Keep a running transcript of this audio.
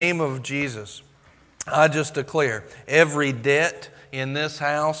name of Jesus, I just declare every debt in this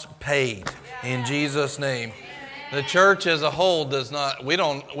house paid in Jesus' name. The church as a whole does not, we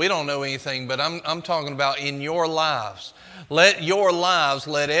don't know anything, but I'm talking about in your lives. Let your lives,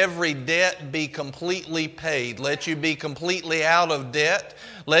 let every debt be completely paid. Let you be completely out of debt.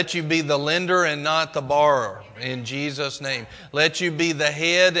 Let you be the lender and not the borrower in Jesus' name. Let you be the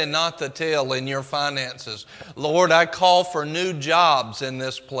head and not the tail in your finances. Lord, I call for new jobs in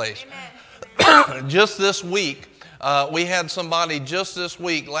this place. Just this week, we had somebody just this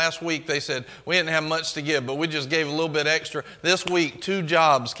week, last week they said, we didn't have much to give, but we just gave a little bit extra. This week, 2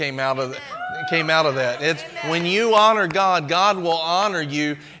 jobs came out of that. It's when you honor God, God will honor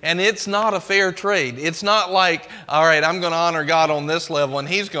you, and it's not a fair trade. It's not like, all right, I'm going to honor God on this level, and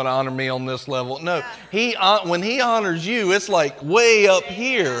He's going to honor me on this level. No, when He honors you, it's like way up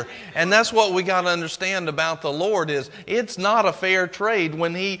here, and that's what we got to understand about the Lord is it's not a fair trade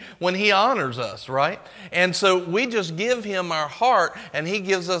when He honors us, right? And so we just give Him our heart, and He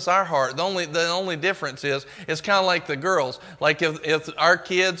gives us our heart. The only difference is it's kind of like the girls. Like if our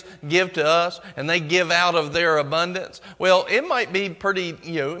kids give to us and they give out of their abundance, well, it might be pretty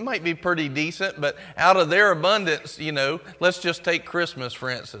decent, but out of their abundance, let's just take Christmas for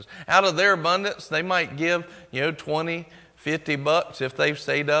instance. Out of their abundance, they might give, $20, $50 if they've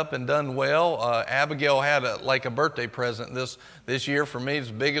stayed up and done well. Abigail had a birthday present this year for me. It's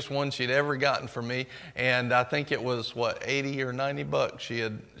the biggest one she'd ever gotten for me, and I think it was $80 or $90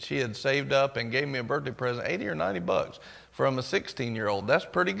 she had saved up and gave me a birthday present. $80 or $90 from a 16-year-old. That's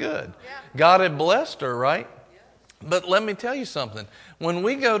pretty good. Yeah. God had blessed her, right? Yeah. But let me tell you something. When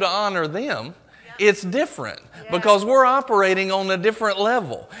we go to honor them, it's different because we're operating on a different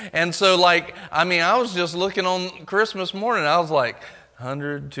level. And so I was just looking on Christmas morning. I was like,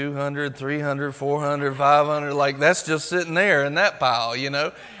 100, 200, 300, 400, 500, that's just sitting there in that pile,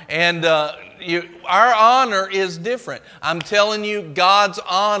 And our honor is different. I'm telling you, God's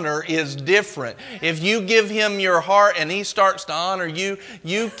honor is different. If you give Him your heart and He starts to honor you,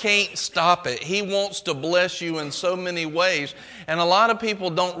 you can't stop it. He wants to bless you in so many ways. And a lot of people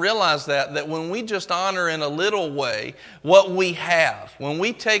don't realize that when we just honor in a little way what we have, when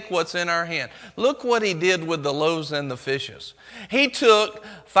we take what's in our hand. Look what He did with the loaves and the fishes. He took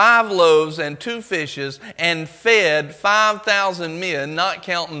 5 loaves and 2 fishes and fed 5,000 men, not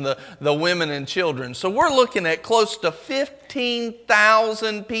counting the women and children. So we're looking at close to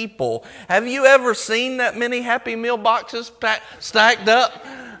 15,000 people. Have you ever seen that many Happy Meal boxes stacked up?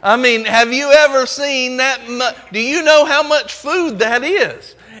 I mean, have you ever seen that? Do you know how much food that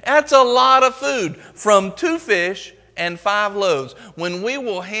is? That's a lot of food from 2 fish and 5 loaves. When we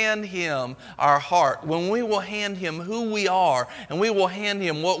will hand Him our heart, when we will hand Him who we are, and we will hand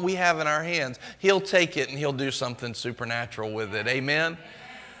Him what we have in our hands, He'll take it and He'll do something supernatural with it. Amen?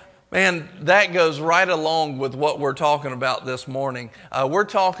 Man, that goes right along with what we're talking about this morning. We're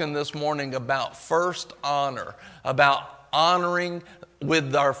talking this morning about first honor, about honoring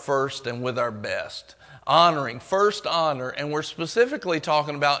with our first and with our best. Honoring, first honor, and we're specifically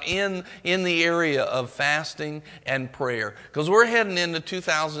talking about in the area of fasting and prayer. Because we're heading into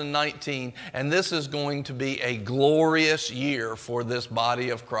 2019, and this is going to be a glorious year for this body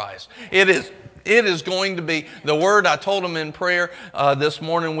of Christ. It is going to be the word. I told them in prayer this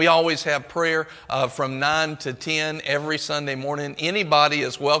morning, we always have prayer from 9 to 10 every Sunday morning. Anybody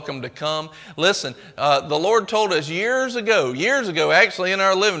is welcome to come. Listen, the Lord told us years ago, actually in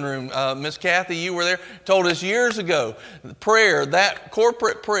our living room, Miss Kathy, you were there, told us years ago, prayer, that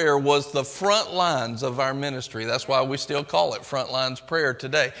corporate prayer was the front lines of our ministry. That's why we still call it front lines prayer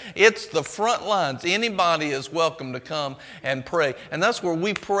today. It's the front lines. Anybody is welcome to come and pray. And that's where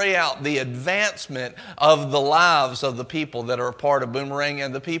we pray out the advancement of the lives of the people that are a part of Boomerang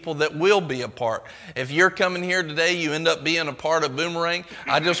and the people that will be a part. If you're coming here today, you end up being a part of Boomerang,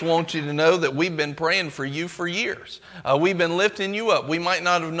 I just want you to know that we've been praying for you for years. We've been lifting you up. We might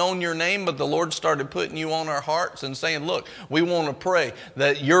not have known your name, but the Lord started putting you on our hearts and saying, look, we want to pray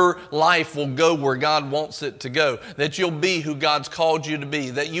that your life will go where God wants it to go, that you'll be who God's called you to be,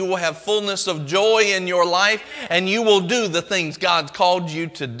 that you will have fullness of joy in your life, and you will do the things God's called you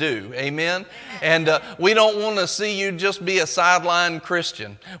to do. Amen? And we don't want to see you just be a sideline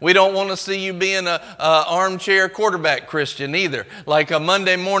Christian. We don't want to see you being an armchair quarterback Christian either, like a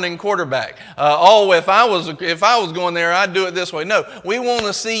Monday morning quarterback. If I was going there, I'd do it this way. No, we want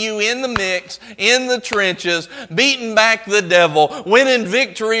to see you in the mix, in the trenches, beating back the devil, winning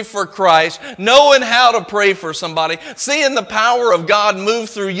victory for Christ, knowing how to pray for somebody, seeing the power of God move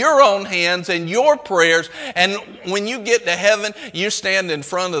through your own hands and your prayers. And when you get to heaven, you stand in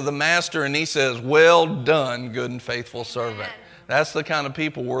front of the Master and He says, well done, good and faithful servant. That's the kind of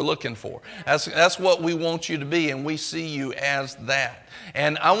people we're looking for. That's what we want you to be, and we see you as that.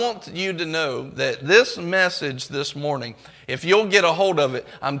 And I want you to know that this message this morning, if you'll get a hold of it,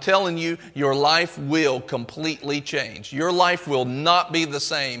 I'm telling you, your life will completely change. Your life will not be the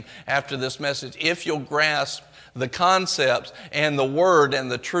same after this message if you'll grasp the concepts and the word and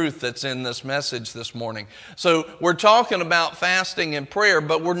the truth that's in this message this morning. So we're talking about fasting and prayer,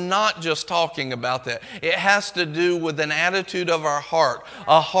 but we're not just talking about that. It has to do with an attitude of our heart,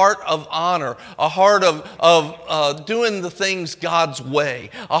 a heart of honor, a heart of doing the things God's way,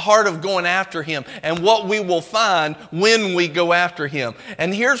 a heart of going after Him, and what we will find when we go after Him.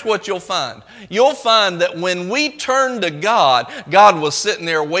 And here's what you'll find. You'll find that when we turn to God, God was sitting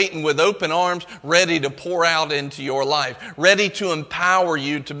there waiting with open arms, ready to pour out into your life, ready to empower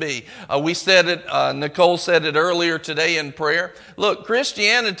you to be. We said it, Nicole said it earlier today in prayer. Look,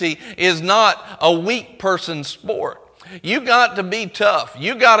 Christianity is not a weak person's sport. You got to be tough.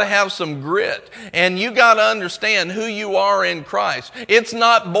 You got to have some grit, and you got to understand who you are in Christ. It's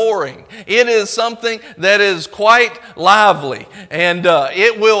not boring. It is something that is quite lively, and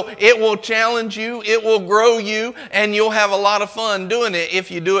it will challenge you. It will grow you, and you'll have a lot of fun doing it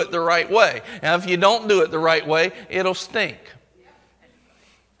if you do it the right way. Now, if you don't do it the right way, it'll stink.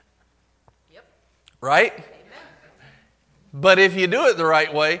 Right? But if you do it the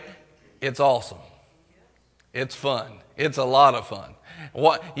right way, it's awesome. It's fun. It's a lot of fun.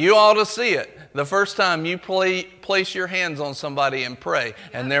 You ought to see it the first time you place your hands on somebody and pray,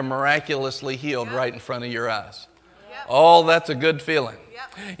 and they're miraculously healed right in front of your eyes. Oh, that's a good feeling.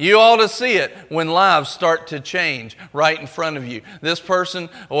 You ought to see it when lives start to change right in front of you. This person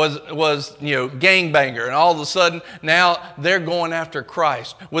was gangbanger, and all of a sudden now they're going after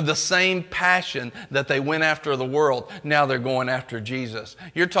Christ with the same passion that they went after the world. Now they're going after Jesus.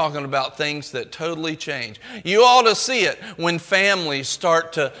 You're talking about things that totally change. You ought to see it when families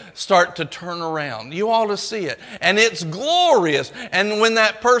start to turn around. You ought to see it, and it's glorious. And when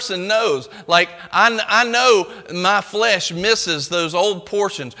that person knows, like I know my flesh misses those old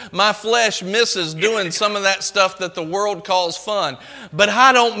portions. My flesh misses doing some of that stuff that the world calls fun, but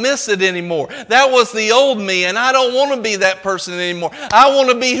I don't miss it anymore. That was the old me, and I don't want to be that person anymore. I want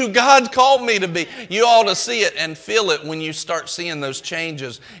to be who God called me to be. You ought to see it and feel it when you start seeing those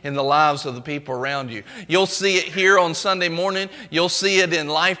changes in the lives of the people around you. You'll see it here on Sunday morning. You'll see it in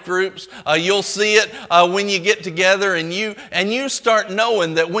life groups. You'll see it when you get together and you start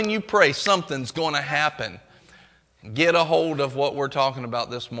knowing that when you pray, something's going to happen. Get a hold of what we're talking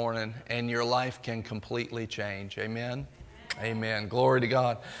about this morning, and your life can completely change. Amen? Amen. Glory to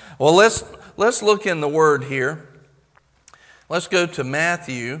God. Well, let's look in the Word here. Let's go to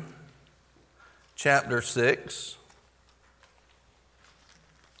Matthew chapter 6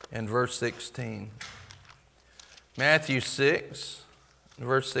 and verse 16. Matthew 6,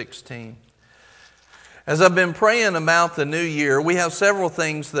 verse 16. As I've been praying about the new year, we have several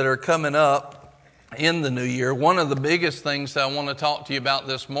things that are coming up in the new year. One of the biggest things that I want to talk to you about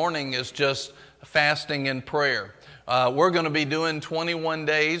this morning is just fasting and prayer. We're going to be doing 21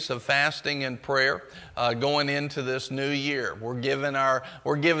 days of fasting and prayer going into this new year. We're giving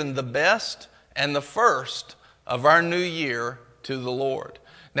the best and the first of our new year to the Lord.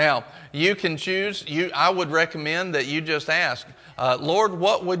 Now, you can choose. I would recommend that you just ask, Lord,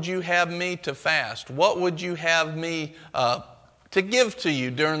 what would you have me to fast? What would you have me to give to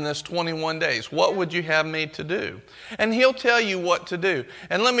you during this 21 days? What would you have me to do? And He'll tell you what to do.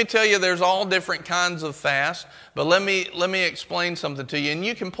 And let me tell you, there's all different kinds of fast, but let me explain something to you. And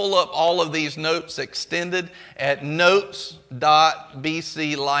you can pull up all of these notes extended at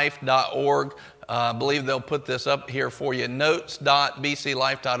notes.bclife.org. I believe they'll put this up here for you,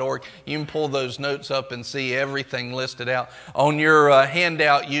 notes.bclife.org. You can pull those notes up and see everything listed out. On your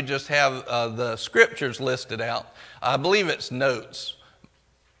handout, you just have the scriptures listed out. I believe it's notes,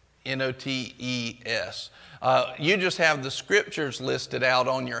 N-O-T-E-S. You just have the scriptures listed out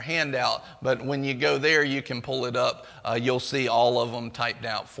on your handout, but when you go there, you can pull it up. You'll see all of them typed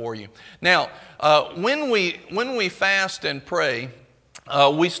out for you. Now, when we fast and pray,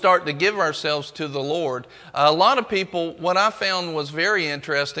 we start to give ourselves to the Lord. A lot of people, what I found was very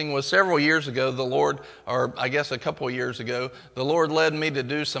interesting was several years ago, the Lord, or I guess a couple of years ago, the Lord led me to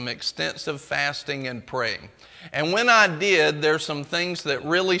do some extensive fasting and praying. And when I did, there's some things that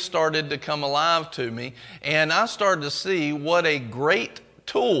really started to come alive to me, and I started to see what a great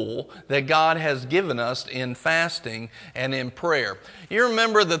tool that God has given us in fasting and in prayer. You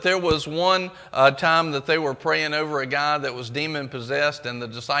remember that there was one time that they were praying over a guy that was demon possessed, and the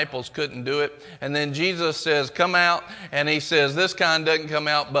disciples couldn't do it. And then Jesus says, come out, and he says, this kind doesn't come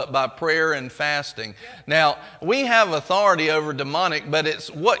out but by prayer and fasting. Now, we have authority over demonic, but it's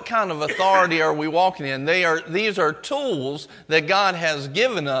what kind of authority are we walking in? These are tools that God has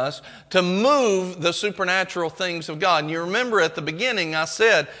given us to move the supernatural things of God. And you remember at the beginning I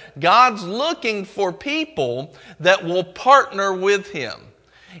said, God's looking for people that will partner with Him.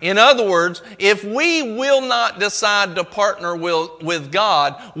 In other words, if we will not decide to partner with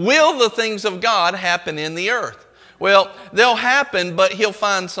God, will the things of God happen in the earth? Well, they'll happen, but He'll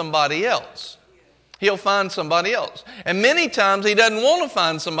find somebody else. He'll find somebody else. And many times He doesn't want to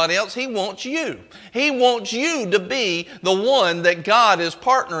find somebody else. He wants you. He wants you to be the one that God is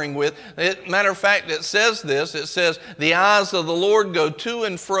partnering with. Matter of fact, it says this. It says, the eyes of the Lord go to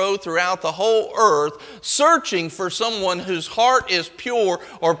and fro throughout the whole earth, searching for someone whose heart is pure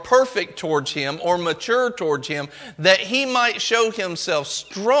or perfect towards Him or mature towards Him, that He might show Himself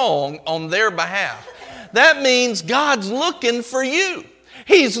strong on their behalf. That means God's looking for you.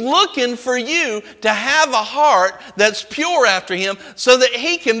 He's looking for you to have a heart that's pure after Him so that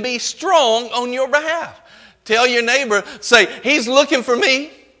He can be strong on your behalf. Tell your neighbor, say, He's looking for me.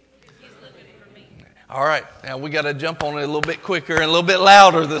 He's looking for me. All right, now we got to jump on it a little bit quicker and a little bit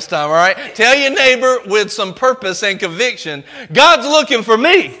louder this time, all right? Tell your neighbor with some purpose and conviction, God's looking for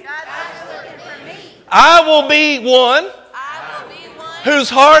me. God's looking for me. I will be one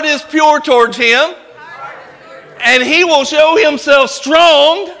whose heart is pure towards Him. And He will show Himself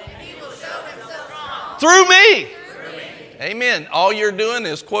strong through me. Amen. All you're doing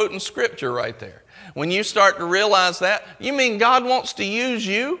is quoting Scripture right there. When you start to realize that, you mean God wants to use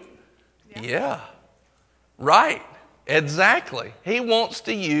you? Yeah. Right. Exactly. He wants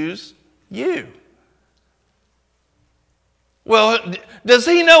to use you. Well, does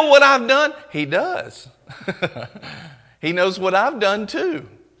He know what I've done? He does. He knows what I've done too.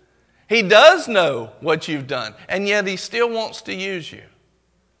 He does know what you've done, and yet He still wants to use you.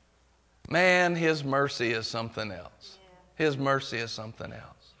 Man, His mercy is something else. His mercy is something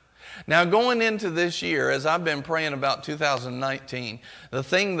else. Now, going into this year, as I've been praying about 2019,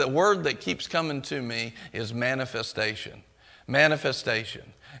 the word that keeps coming to me is manifestation.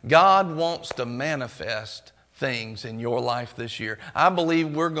 Manifestation. God wants to manifest things in your life this year. I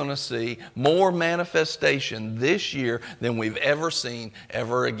believe we're going to see more manifestation this year than we've ever seen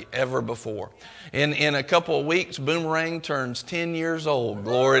ever before. In a couple of weeks, Boomerang turns 10 years old.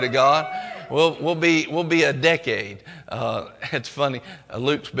 Glory to God. We'll be a decade. It's funny.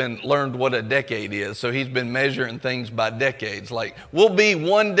 Luke's learned what a decade is, so he's been measuring things by decades. Like, we'll be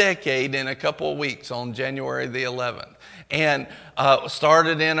 1 decade in a couple of weeks on January the 11th, and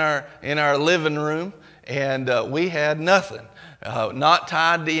started in our living room. And we had nothing, not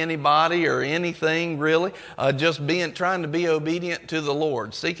tied to anybody or anything really, just trying to be obedient to the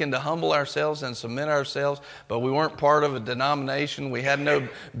Lord, seeking to humble ourselves and submit ourselves. But we weren't part of a denomination. We had no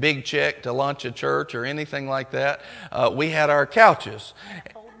big check to launch a church or anything like that. We had our couches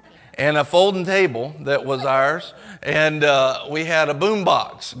and a folding table that was ours, and we had a boom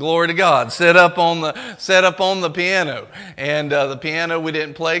box, glory to God, set up on the piano. And the piano we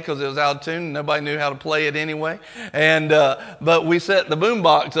didn't play because it was out of tune. Nobody knew how to play it anyway. And but we set the boom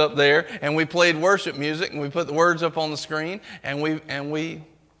box up there, and we played worship music, and we put the words up on the screen, and we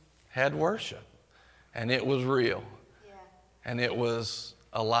had worship, and it was real, and it was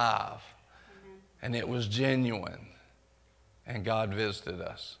alive, and it was genuine, and God visited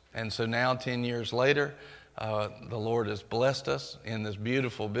us. And so now, 10 years later, the Lord has blessed us in this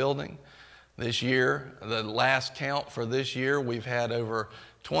beautiful building. This year, the last count for this year, we've had over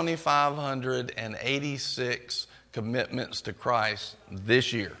 2,586 commitments to Christ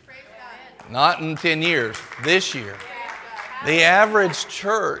this year. Not in 10 years, this year. The average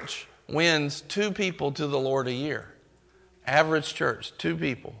church wins 2 people to the Lord a year. Average church, 2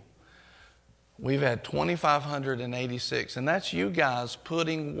 people. We've had 2,586, and that's you guys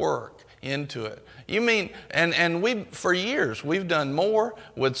putting work into it. You mean, and we, for years, we've done more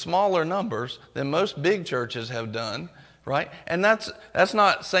with smaller numbers than most big churches have done, right? And that's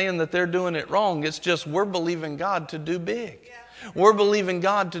not saying that they're doing it wrong. It's just we're believing God to do big. We're believing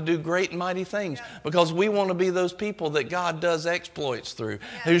God to do great and mighty things because we want to be those people that God does exploits through,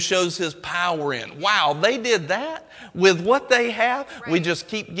 who shows His power in. Wow, they did that with what they have. We just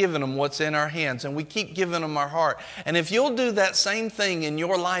keep giving them what's in our hands, and we keep giving them our heart. And if you'll do that same thing in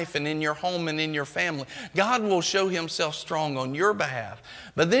your life and in your home and in your family, God will show Himself strong on your behalf.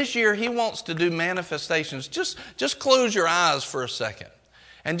 But this year, He wants to do manifestations. Just close your eyes for a second.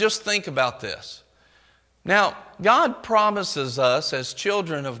 And just think about this. Now, God promises us as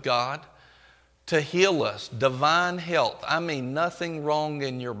children of God to heal us, divine health. I mean, nothing wrong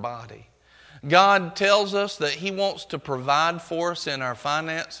in your body. God tells us that He wants to provide for us in our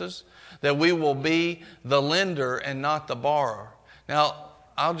finances, that we will be the lender and not the borrower. Now,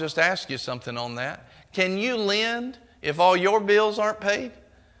 I'll just ask you something on that. Can you lend if all your bills aren't paid?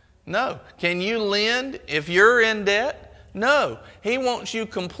 No. Can you lend if you're in debt? No. He wants you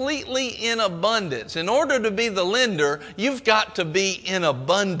completely in abundance. In order to be the lender, you've got to be in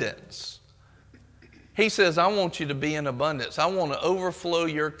abundance. He says, I want you to be in abundance. I want to overflow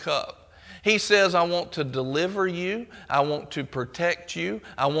your cup. He says, I want to deliver you. I want to protect you.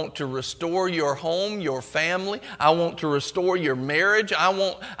 I want to restore your home, your family. I want to restore your marriage. I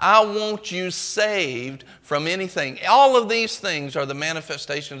want you saved from anything. All of these things are the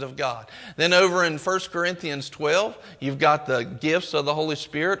manifestations of God. Then over in 1 Corinthians 12, you've got the gifts of the Holy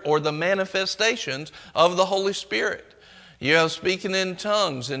Spirit, or the manifestations of the Holy Spirit. You have speaking in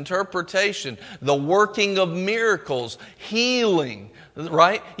tongues, interpretation, the working of miracles, healing,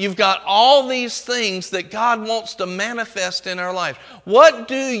 right? You've got all these things that God wants to manifest in our life. What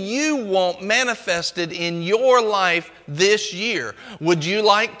do you want manifested in your life this year? Would you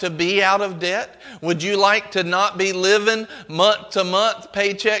like to be out of debt? Would you like to not be living month to month,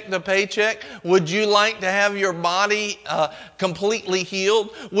 paycheck to paycheck? Would you like to have your body completely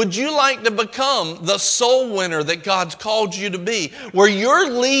healed? Would you like to become the soul winner that God's called you to be, where you're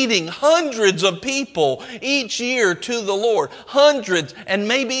leading hundreds of people each year to the Lord, hundreds and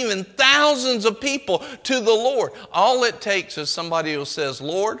maybe even thousands of people to the Lord? All it takes is somebody who says,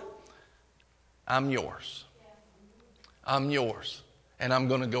 Lord, I'm yours. I'm yours, and I'm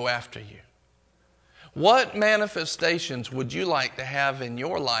going to go after you. What manifestations would you like to have in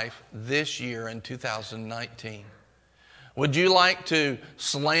your life this year in 2019? Would you like to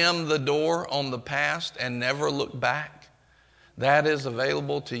slam the door on the past and never look back? That is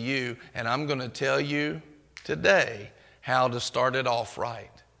available to you, and I'm going to tell you today how to start it off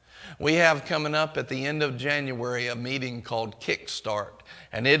right. We have coming up at the end of January a meeting called Kickstart,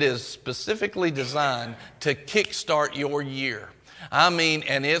 and it is specifically designed to kickstart your year. I mean,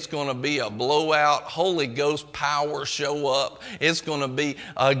 and it's going to be a blowout, Holy Ghost power show up. It's going to be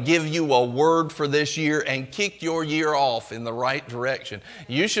give you a word for this year and kick your year off in the right direction.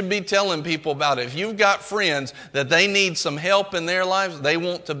 You should be telling people about it. If you've got friends that they need some help in their lives, they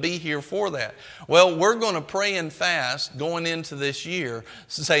want to be here for that. Well, we're going to pray and fast going into this year,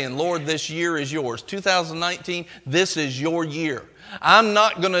 saying, Lord, this year is yours. 2019, this is your year. I'm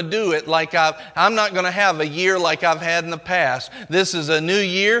not going to do it I'm not going to have a year like I've had in the past. This is a new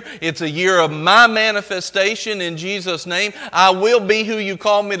year. It's a year of my manifestation in Jesus' name. I will be who you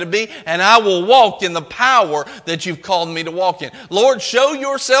called me to be, and I will walk in the power that you've called me to walk in. Lord, show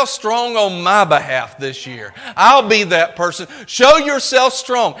yourself strong on my behalf this year. I'll be that person. Show yourself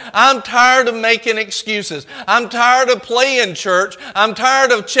strong. I'm tired of making excuses. I'm tired of playing church. I'm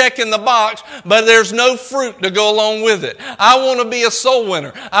tired of checking the box, but there's no fruit to go along with it. I want to be a soul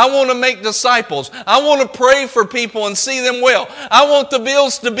winner. I want to make disciples. I want to pray for people and see them well. I want the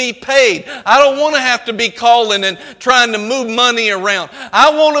bills to be paid. I don't want to have to be calling and trying to move money around.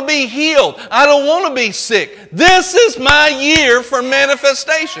 I want to be healed. I don't want to be sick. This is my year for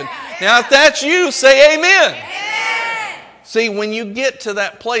manifestation. Now, if that's you, say amen. See, when you get to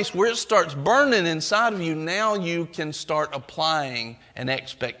that place where it starts burning inside of you, now you can start applying an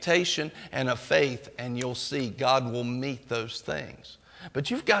expectation and a faith, and you'll see God will meet those things.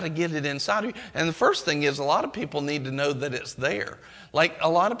 But you've got to get it inside of you. And the first thing is, a lot of people need to know that it's there. Like, a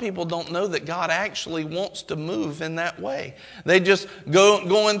lot of people don't know that God actually wants to move in that way. They just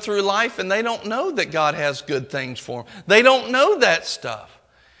going through life, and they don't know that God has good things for them. They don't know that stuff.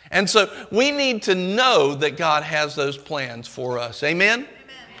 And so we need to know that God has those plans for us. Amen?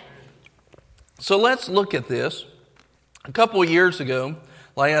 So let's look at this. A couple of years ago,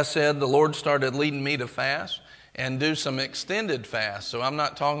 like I said, the Lord started leading me to fast and do some extended fast. So I'm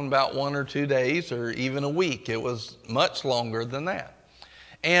not talking about 1 or 2 days or even a week. It was much longer than that.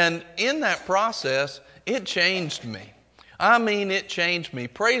 And in that process, it changed me. I mean, it changed me.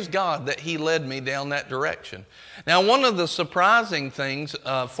 Praise God that He led me down that direction. Now, one of the surprising things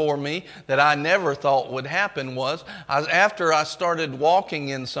for me that I never thought would happen was, after I started walking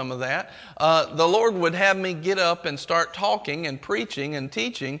in some of that, the Lord would have me get up and start talking and preaching and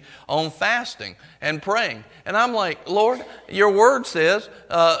teaching on fasting and praying. And I'm like, Lord, your word says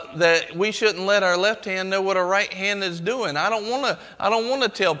that we shouldn't let our left hand know what our right hand is doing. I don't want to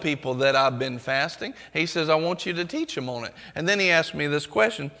tell people that I've been fasting. He says, I want you to teach them on it. And then He asked me this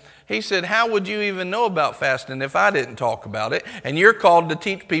question. He said, how would you even know about fasting if I didn't talk about it? And you're called to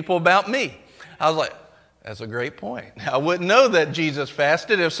teach people about me. I was like, that's a great point. I wouldn't know that Jesus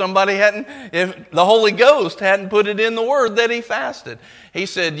fasted if the Holy Ghost hadn't put it in the Word that he fasted. He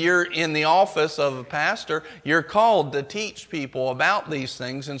said, you're in the office of a pastor. You're called to teach people about these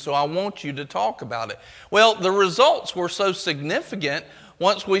things, and so I want you to talk about it. Well, the results were so significant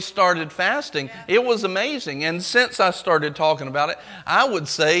once we started fasting. It was amazing. And since I started talking about it, I would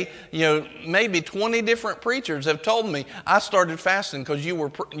say, maybe 20 different preachers have told me, I started fasting because you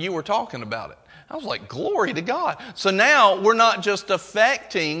were talking about it. I was like, glory to God. So now we're not just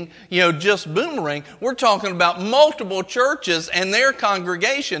affecting, just Boomerang. We're talking about multiple churches and their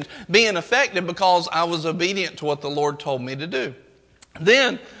congregations being affected because I was obedient to what the Lord told me to do.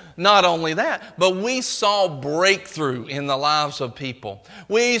 Then, not only that, but we saw breakthrough in the lives of people.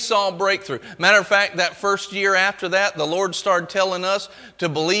 We saw breakthrough. Matter of fact, that first year after that, the Lord started telling us to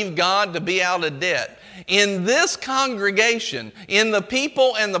believe God to be out of debt. In this congregation, in the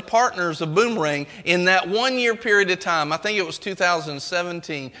people and the partners of Boomerang, in that 1 year period of time, I think it was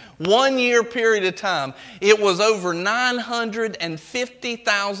 2017, 1 year period of time, it was over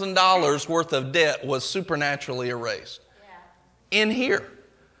 $950,000 worth of debt was supernaturally erased. In here.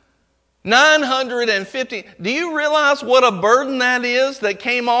 950. Do you realize what a burden that is that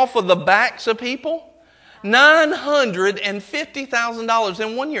came off of the backs of people? $950,000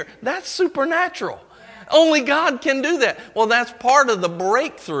 in 1 year. That's supernatural. Only God can do that. Well, that's part of the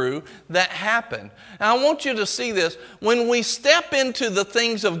breakthrough that happened. Now, I want you to see this. When we step into the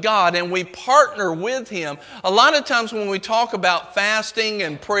things of God and we partner with Him, a lot of times when we talk about fasting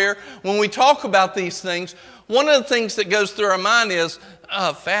and prayer, when we talk about these things, one of the things that goes through our mind is,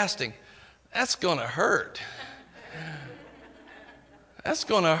 fasting, that's going to hurt. That's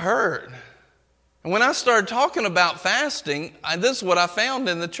going to hurt. And when I started talking about fasting, this is what I found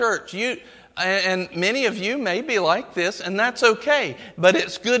in the church. And many of you may be like this, and that's okay. But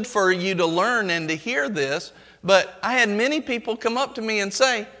it's good for you to learn and to hear this. But I had many people come up to me and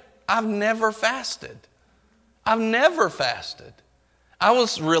say, I've never fasted. I've never fasted. I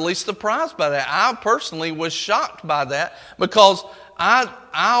was really surprised by that. I personally was shocked by that because I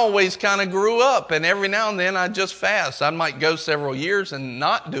always kind of grew up, and every now and then I just fast. I might go several years and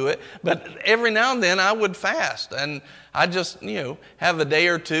not do it, but every now and then I would fast. And I just, have a day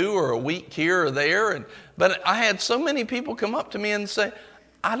or two or a week here or there. But I had so many people come up to me and say,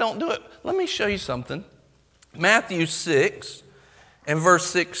 I don't do it. Let me show you something. Matthew 6 and verse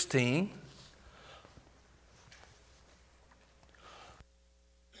 16.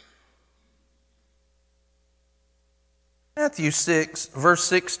 Matthew 6, verse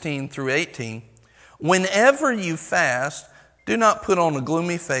 16 through 18. Whenever you fast, do not put on a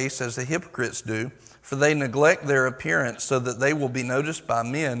gloomy face as the hypocrites do, for they neglect their appearance so that they will be noticed by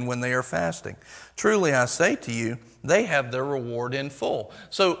men when they are fasting. Truly I say to you, they have their reward in full.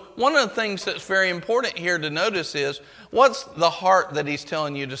 So one of the things that's very important here to notice is, what's the heart that he's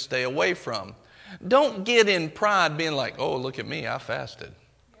telling you to stay away from? Don't get in pride being like, oh, look at me, I fasted,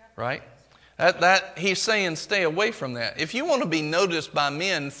 right? That he's saying stay away from that. If you want to be noticed by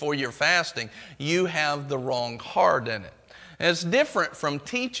men for your fasting, you have the wrong heart in it. And it's different from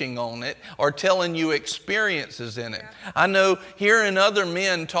teaching on it or telling you experiences in it. I know hearing other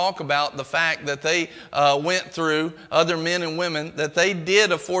men talk about the fact that they went through, other men and women, that they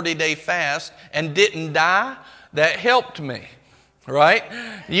did a 40-day fast and didn't die, that helped me. Right?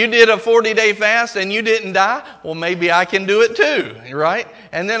 You did a 40-day fast and you didn't die? Well, maybe I can do it too, right?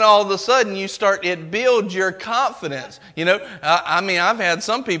 And then all of a sudden it builds your confidence. I've had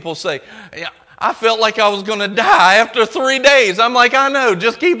some people say, I felt like I was going to die after 3 days. I'm like, I know,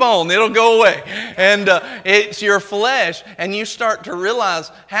 just keep on. It'll go away. And it's your flesh. And you start to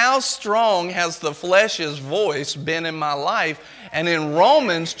realize how strong has the flesh's voice been in my life. And in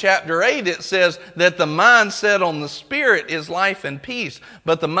Romans chapter 8, it says that the mind set on the spirit is life and peace,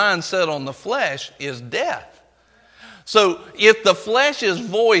 but the mind set on the flesh is death. So if the flesh's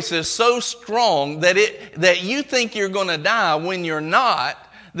voice is so strong that you think you're going to die when you're not,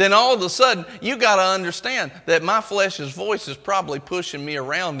 then all of a sudden you got to understand that my flesh's voice is probably pushing me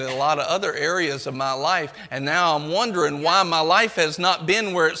around in a lot of other areas of my life. And now I'm wondering why my life has not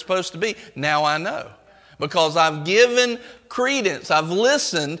been where it's supposed to be. Now I know. Because I've given credence, I've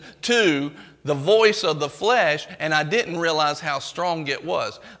listened to the voice of the flesh, and I didn't realize how strong it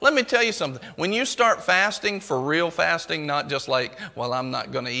was. Let me tell you something. When you start fasting, for real fasting, not just like, well, I'm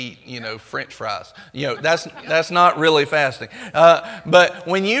not going to eat, French fries. That's not really fasting. But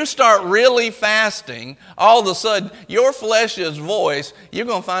when you start really fasting, all of a sudden, your flesh's voice, you're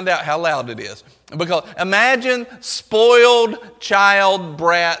going to find out how loud it is. Because imagine spoiled child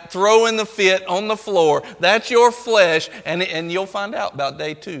brat throwing the fit on the floor. That's your flesh, and you'll find out about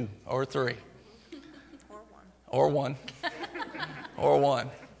day 2 or 3. Or one. Or one.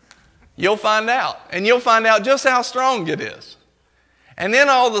 You'll find out. And you'll find out just how strong it is. And then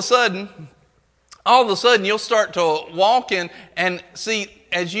all of a sudden you'll start to walk in and see,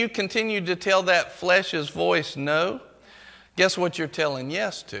 as you continue to tell that flesh's voice no, guess what you're telling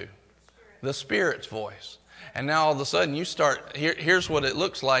yes to? The Spirit's voice. And now all of a sudden you start, here's what it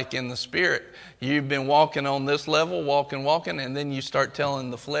looks like in the Spirit. You've been walking on this level, walking, and then you start telling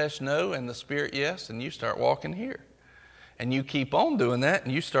the flesh no and the Spirit yes, and you start walking here. And you keep on doing that,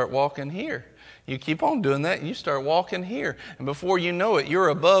 and you start walking here. You keep on doing that, and you start walking here. And before you know it, you're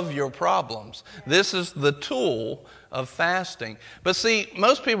above your problems. This is the tool of fasting. But see,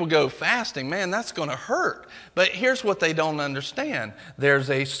 most people go, fasting, man, that's going to hurt. But here's what they don't understand.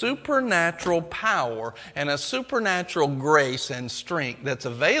 There's a supernatural power and a supernatural grace and strength that's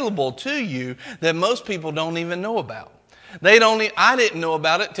available to you that most people don't even know about. I didn't know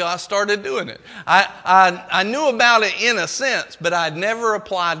about it till I started doing it. I knew about it in a sense, but I'd never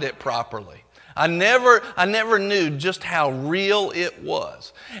applied it properly. I never knew just how real it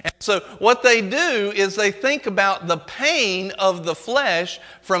was. And so what they do is they think about the pain of the flesh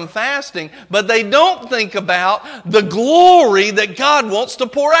from fasting, but they don't think about the glory that God wants to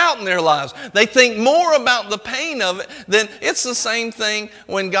pour out in their lives. They think more about the pain of it than it's the same thing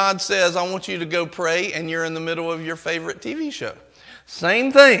when God says, I want you to go pray, and you're in the middle of your favorite TV show.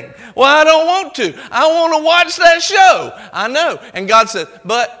 Same thing. Well, I don't want to. I want to watch that show. I know. And God said,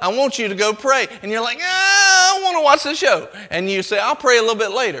 but I want you to go pray. And you're like, I want to watch the show. And you say, I'll pray a little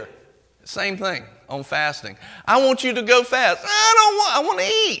bit later. Same thing on fasting. I want you to go fast. I want to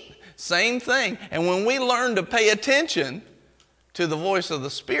eat. Same thing. And when we learn to pay attention to the voice of the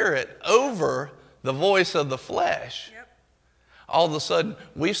Spirit over the voice of the flesh, all of a sudden,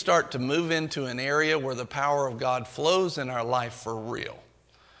 we start to move into an area where the power of God flows in our life for real.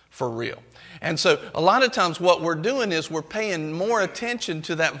 For real. And so a lot of times what we're doing is we're paying more attention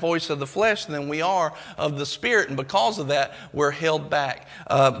to that voice of the flesh than we are of the Spirit. And because of that, we're held back.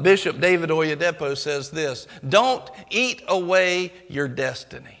 Bishop David Oyedepo says this: don't eat away your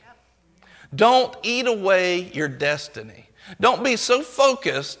destiny. Don't eat away your destiny. Don't be so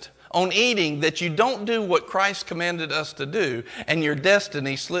focused on eating that you don't do what Christ commanded us to do, and your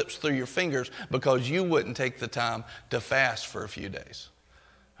destiny slips through your fingers because you wouldn't take the time to fast for a few days.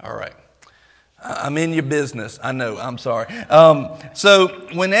 All right. I'm in your business. I know. I'm sorry. So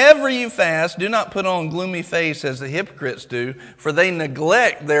whenever you fast, do not put on gloomy face as the hypocrites do, for they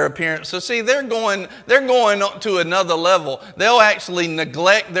neglect their appearance. So see, they're going to another level. They'll actually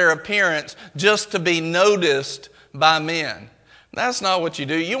neglect their appearance just to be noticed by men. That's not what you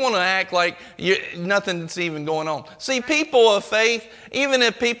do. You want to act like nothing's even going on. See, people of faith, even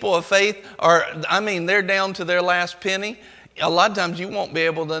if people of faith they're down to their last penny, a lot of times you won't be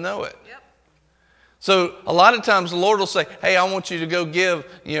able to know it. Yep. So a lot of times the Lord will say, hey, I want you to go give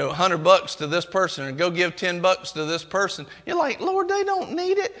 $100 to this person, or go give $10 to this person. You're like, Lord, they don't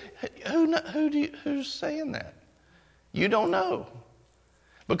need it. Who's saying that? You don't know.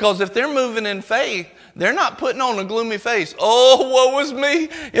 Because if they're moving in faith, they're not putting on a gloomy face. Oh, woe is me.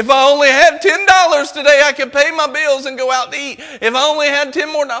 If I only had $10 today, I could pay my bills and go out to eat. If I only had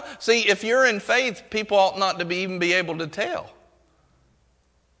 $10 more. See, if you're in faith, people ought not to even be able to tell.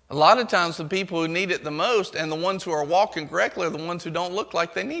 A lot of times the people who need it the most and the ones who are walking correctly are the ones who don't look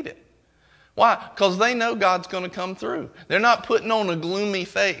like they need it. Why? Because they know God's going to come through. They're not putting on a gloomy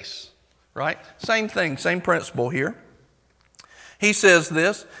face, right? Same thing, same principle here. He says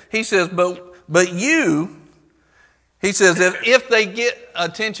this. He says, but you, he says, if they get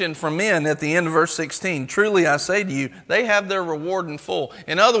attention from men at the end of verse 16, truly I say to you, they have their reward in full.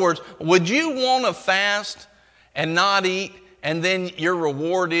 In other words, would you want to fast and not eat, and then your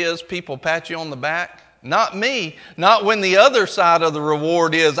reward is people pat you on the back? Not me. Not when the other side of the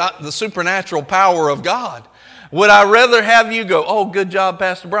reward is the supernatural power of God. Would I rather have you go, oh, good job,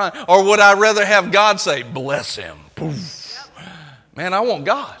 Pastor Brian? Or would I rather have God say, bless him? Poof. Man, I want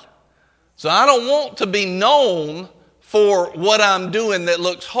God. So I don't want to be known for what I'm doing that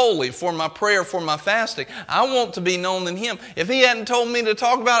looks holy, for my prayer, for my fasting. I want to be known in Him. If He hadn't told me to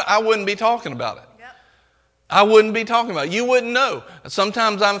talk about it, I wouldn't be talking about it. Yep. I wouldn't be talking about it. You wouldn't know.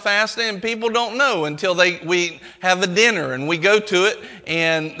 Sometimes I'm fasting and people don't know until we have a dinner and we go to it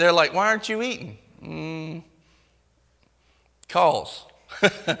and they're like, why aren't you eating? Cause.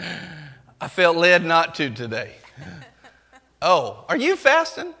 I felt led not to today. Oh, are you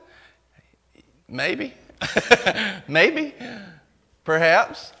fasting? Maybe. Maybe.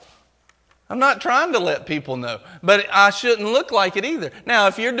 Perhaps. I'm not trying to let people know, but I shouldn't look like it either. Now,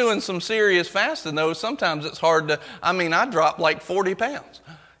 if you're doing some serious fasting, though, sometimes it's hard to, I dropped like 40 pounds,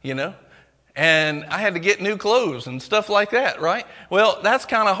 and I had to get new clothes and stuff like that, right? Well, that's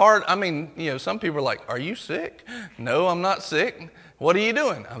kind of hard. Some people are like, are you sick? No, I'm not sick. What are you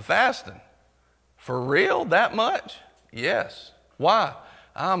doing? I'm fasting. For real? That much? Yes. Why?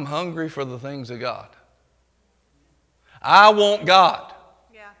 I'm hungry for the things of God. I want God.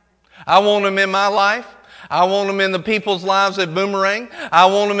 Yeah. I want Him in my life. I want Him in the people's lives at Boomerang. I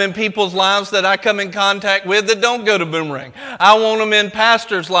want Him in people's lives that I come in contact with that don't go to Boomerang. I want Him in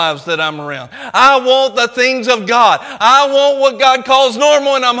pastors' lives that I'm around. I want the things of God. I want what God calls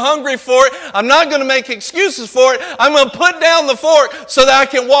normal, and I'm hungry for it. I'm not going to make excuses for it. I'm going to put down the fork so that I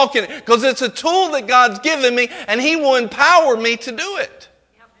can walk in it, because it's a tool that God's given me, and He will empower me to do it.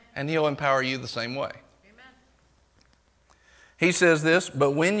 Yep. And He'll empower you the same way. Amen. He says this,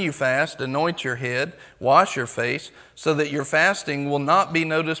 but when you fast, anoint your head, wash your face, so that your fasting will not be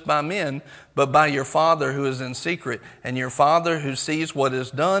noticed by men, but by your Father who is in secret. And your Father who sees what is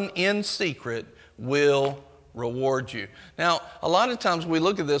done in secret will reward you. Now, a lot of times we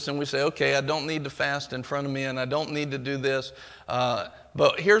look at this and we say, okay, I don't need to fast in front of men. I don't need to do this.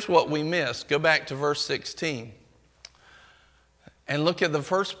 But here's what we miss. Go back to verse 16. And look at the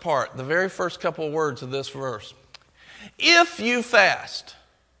first part, the very first couple of words of this verse. If you fast,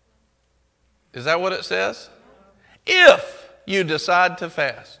 is that what it says? If you decide to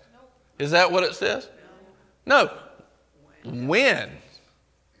fast, is that what it says? No. When?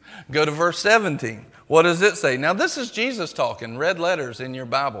 Go to verse 17. What does it say? Now this is Jesus talking, red letters in your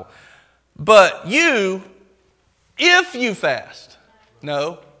Bible. But you, if you fast.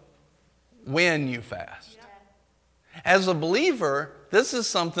 No, when you fast. As a believer, this is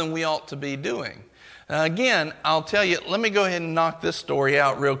something we ought to be doing. Now again, I'll tell you, let me go ahead and knock this story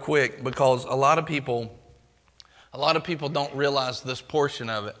out real quick, because a lot of people don't realize this portion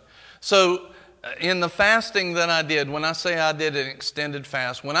of it. So in the fasting that I did, when I say I did an extended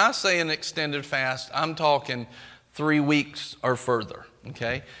fast, when I say an extended fast, I'm talking 3 weeks or further,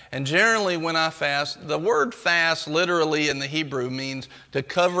 okay? And generally when I fast, the word fast literally in the Hebrew means to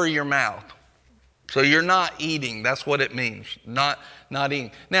cover your mouth. So you're not eating. That's what it means. Not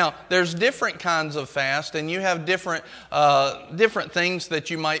eating. Now, there's different kinds of fast, and you have different things that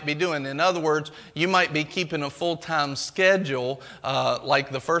you might be doing. In other words, you might be keeping a full-time schedule.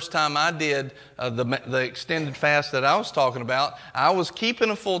 Like the first time I did the extended fast that I was talking about, I was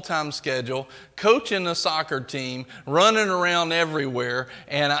keeping a full-time schedule, coaching a soccer team, running around everywhere,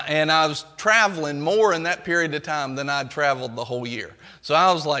 and I was traveling more in that period of time than I'd traveled the whole year. So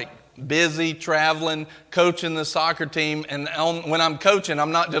I was like, busy traveling, coaching the soccer team, and when I'm coaching,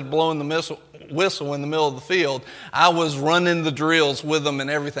 I'm not just blowing the whistle in the middle of the field. I was running the drills with them and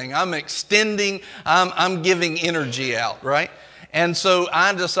everything. I'm extending, I'm giving energy out, right? And so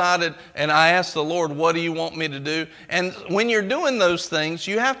I decided, and I asked the Lord, what do you want me to do? And when you're doing those things,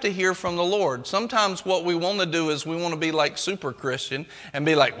 you have to hear from the Lord. Sometimes what we want to do is we want to be like super Christian and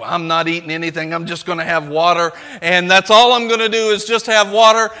be like, well, I'm not eating anything. I'm just going to have water. And that's all I'm going to do is just have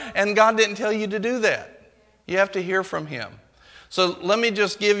water. And God didn't tell you to do that. You have to hear from Him. So let me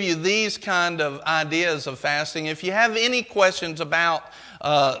just give you these kind of ideas of fasting. If you have any questions about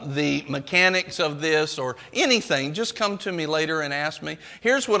the mechanics of this or anything, just come to me later and ask me.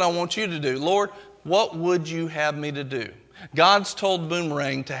 Here's what I want you to do. Lord, what would you have me to do? God's told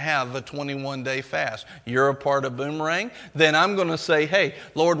Boomerang to have a 21-day fast. You're a part of Boomerang. Then I'm going to say, hey,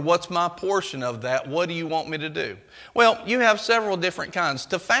 Lord, what's my portion of that? What do you want me to do? Well, you have several different kinds.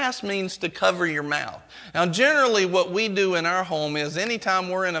 To fast means to cover your mouth. Now, generally what we do in our home is anytime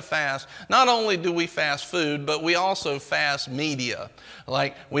we're in a fast, not only do we fast food, but we also fast media.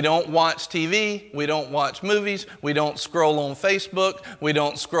 Like we don't watch TV, we don't watch movies, we don't scroll on Facebook, we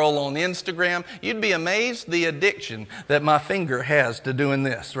don't scroll on Instagram. You'd be amazed the addiction that my finger has to doing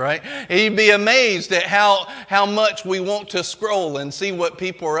this, right? You'd be amazed at how much we want to scroll and see what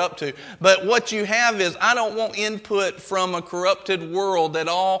people are up to. But what you have is, I don't want input from a corrupted world at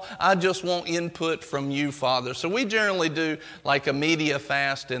all. I just want input from you, Father. So we generally do like a media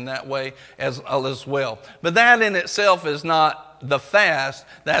fast in that way as well. But that in itself is not the fast.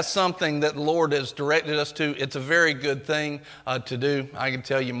 That's something that the Lord has directed us to. It's a very good thing to do. I can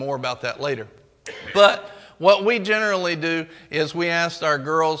tell you more about that later. But what we generally do is we ask our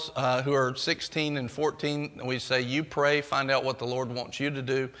girls who are 16 and 14, we say, you pray, find out what the Lord wants you to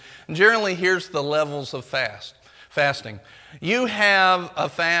do. And generally, here's the levels of fasting. You have a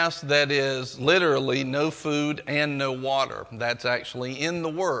fast that is literally no food and no water. That's actually in the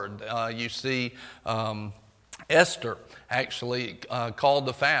Word. You see Esther actually called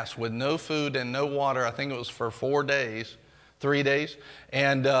to fast with no food and no water. I think it was for 4 days, 3 days.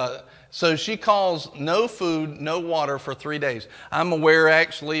 And so she calls no food, no water for 3 days. I'm aware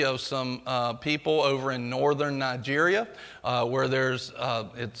actually of some people over in northern Nigeria where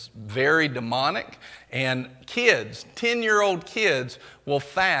it's very demonic. And kids, 10-year-old kids will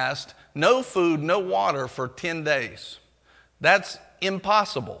fast no food, no water for 10 days. That's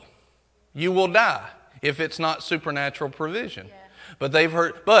impossible. You will die if it's not supernatural provision. Yeah.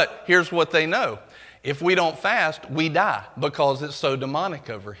 But here's what they know. If we don't fast, we die because it's so demonic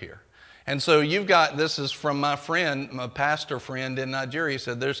over here. And so this is from my pastor friend in Nigeria. He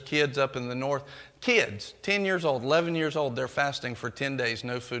said there's kids up in the north, kids, 10 years old, 11 years old, they're fasting for 10 days,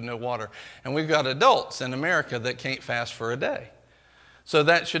 no food, no water. And we've got adults in America that can't fast for a day. So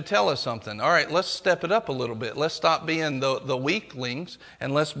that should tell us something. All right, let's step it up a little bit. Let's stop being the weaklings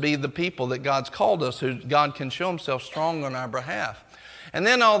and let's be the people that God's called us, who God can show himself strong on our behalf. And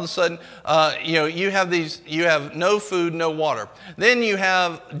then all of a sudden, you have no food, no water. Then you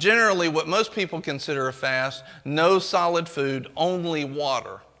have generally what most people consider a fast, no solid food, only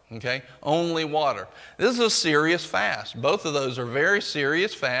water. Okay, only water. This is a serious fast. Both of those are very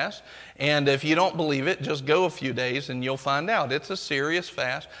serious fasts. And if you don't believe it, just go a few days and you'll find out. It's a serious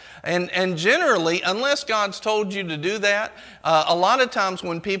fast. And generally, unless God's told you to do that, a lot of times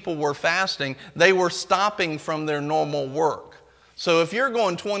when people were fasting, they were stopping from their normal work. So if you're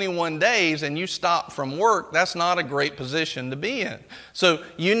going 21 days and you stop from work, that's not a great position to be in. So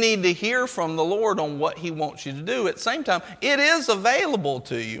you need to hear from the Lord on what he wants you to do. At the same time, it is available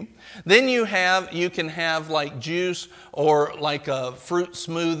to you. Then you can have like juice or like a fruit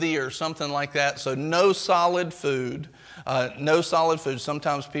smoothie or something like that. So no solid food. No solid food.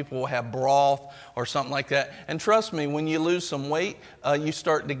 Sometimes people will have broth or something like that. And trust me, when you lose some weight, you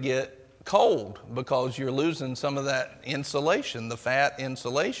start to get cold because you're losing some of that insulation, the fat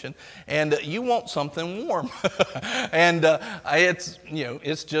insulation, and you want something warm. And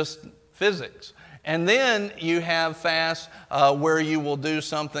it's just physics. And then you have fasts where you will do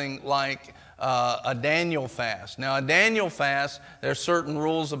something like a Daniel fast. Now, a Daniel fast, there's certain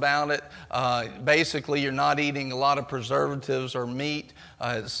rules about it. Basically, you're not eating a lot of preservatives or meat,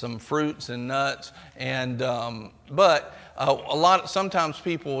 some fruits and nuts, and sometimes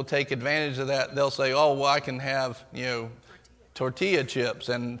people will take advantage of that. They'll say, "Oh, well, I can have tortilla chips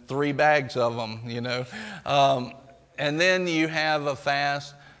and 3 bags of them," and then you have a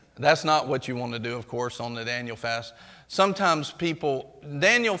fast. That's not what you want to do, of course, on the Daniel fast. Sometimes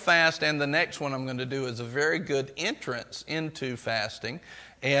Daniel fast and the next one I'm going to do is a very good entrance into fasting.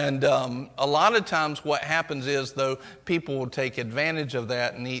 And a lot of times what happens is, though, people will take advantage of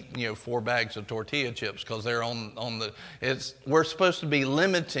that and eat 4 bags of tortilla chips because they're we're supposed to be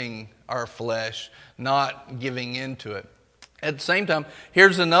limiting our flesh, not giving into it. At the same time,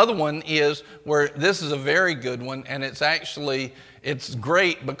 here's another one is where this is a very good one, and it's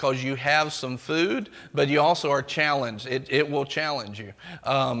great because you have some food, but you also are challenged. It will challenge you.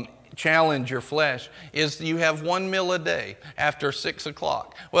 Challenge your flesh is you have 1 meal a day after 6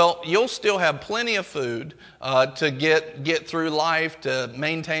 o'clock. Well, you'll still have plenty of food to get through life, to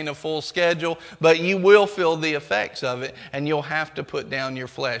maintain a full schedule, but you will feel the effects of it, and you'll have to put down your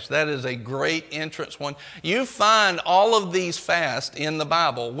flesh. That is a great entrance one. You find all of these fasts in the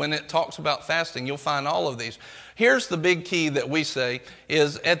Bible. When it talks about fasting, you'll find all of these. Here's the big key that we say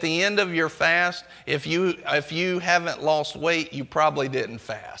is at the end of your fast, if you haven't lost weight, you probably didn't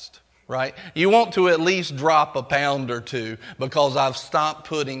fast. Right? You want to at least drop a pound or 2 because I've stopped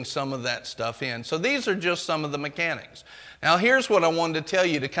putting some of that stuff in. So these are just some of the mechanics. Now here's what I wanted to tell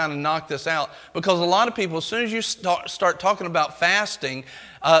you to kind of knock this out, because a lot of people, as soon as you start talking about fasting,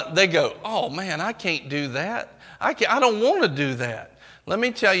 they go, "Oh man, I can't do that. I don't want to do that." Let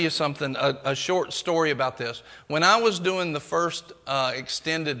me tell you something, a short story about this. When I was doing the first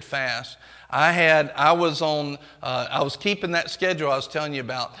extended fast, I was keeping that schedule I was telling you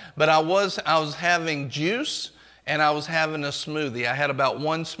about, but I was having juice and I was having a smoothie. I had about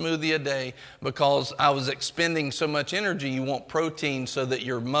 1 smoothie a day because I was expending so much energy. You want protein so that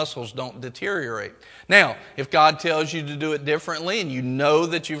your muscles don't deteriorate. Now, if God tells you to do it differently and you know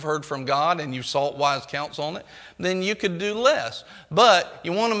that you've heard from God and you've sought wise counsel on it, then you could do less. But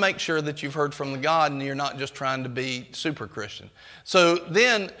you want to make sure that you've heard from the God and you're not just trying to be super Christian. So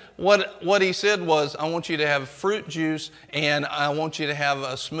then what he said was, I want you to have fruit juice and I want you to have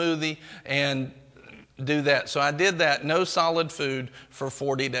a smoothie and do that. So I did that, no solid food for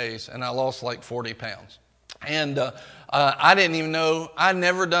 40 days, and I lost like 40 pounds. And I didn't even know, I'd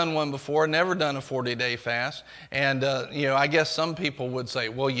never done one before, never done a 40-day fast. And, I guess some people would say,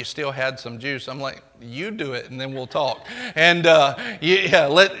 well, you still had some juice. I'm like, you do it and then we'll talk. And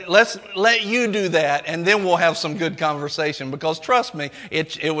let's let you do that and then we'll have some good conversation, because trust me,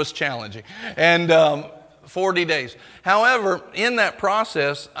 it was challenging. And 40 days. However, in that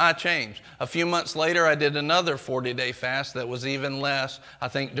process, I changed. A few months later, I did another 40-day fast that was even less. I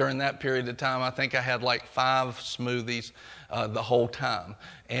think during that period of time, I think I had like 5 smoothies the whole time.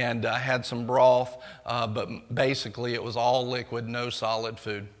 And I had some broth, but basically it was all liquid, no solid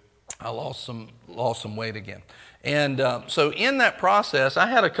food. I lost some weight again. And so in that process, I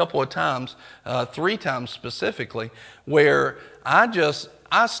had a couple of times, 3 times specifically, where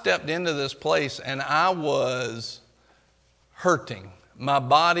I stepped into this place and I was hurting. My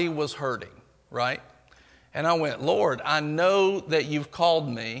body was hurting, right? And I went, Lord, I know that you've called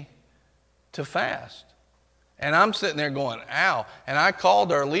me to fast. And I'm sitting there going, ow. And I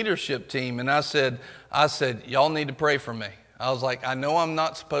called our leadership team and I said, y'all need to pray for me. I was like, I know I'm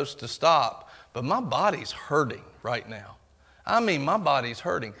not supposed to stop, but my body's hurting right now. I mean, my body's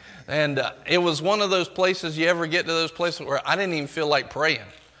hurting. And it was one of those places, you ever get to those places where I didn't even feel like praying.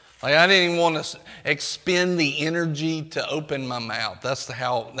 Like I didn't even want to expend the energy to open my mouth.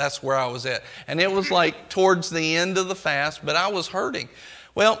 That's where I was at. And it was like towards the end of the fast, but I was hurting.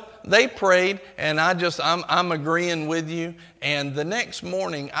 Well, they prayed and I'm agreeing with you. And the next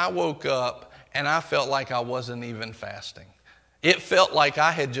morning I woke up and I felt like I wasn't even fasting. It felt like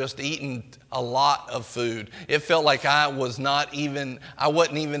I had just eaten a lot of food. It felt like I wasn't even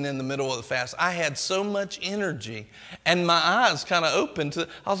in the middle of the fast. I had so much energy and my eyes kind of opened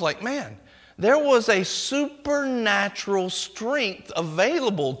I was like, man, there was a supernatural strength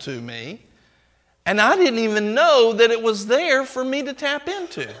available to me and I didn't even know that it was there for me to tap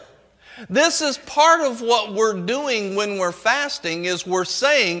into. This is part of what we're doing when we're fasting, is we're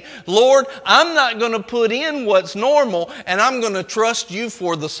saying, Lord, I'm not going to put in what's normal and I'm going to trust you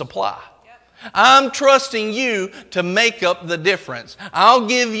for the supply. I'm trusting you to make up the difference. I'll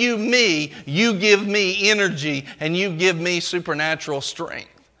give you me, you give me energy, and you give me supernatural strength.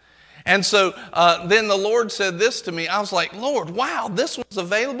 And so then the Lord said this to me. I was like, Lord, wow, this was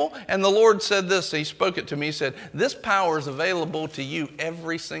available. And the Lord said this. He spoke it to me. He said, this power is available to you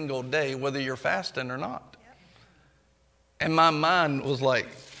every single day, whether you're fasting or not. Yep. And my mind was like,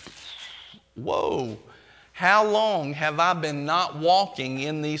 whoa, how long have I been not walking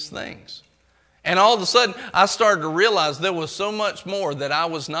in these things? And all of a sudden, I started to realize there was so much more that I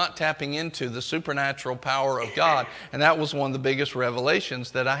was not tapping into, the supernatural power of God. And that was one of the biggest revelations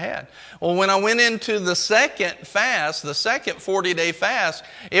that I had. Well, when I went into the second fast, the second 40-day fast,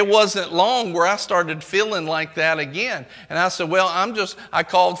 it wasn't long where I started feeling like that again. And I said, well, I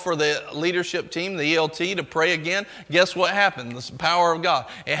called for the leadership team, the ELT, to pray again. Guess what happened? The power of God.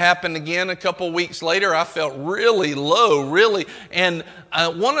 It happened again a couple weeks later. I felt really low, really. And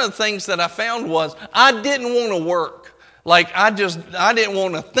one of the things that I found was I didn't want to work. Like I didn't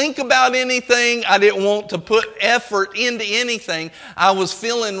want to think about anything. I didn't want to put effort into anything. I was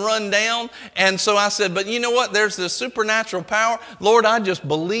feeling run down. And so I said, but you know what? There's this supernatural power. Lord, I just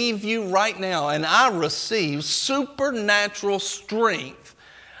believe you right now. And I received supernatural strength.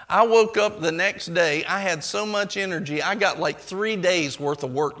 I woke up the next day. I had so much energy. I got like 3 days worth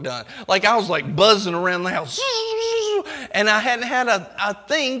of work done. Like I was like buzzing around the house. And I hadn't had a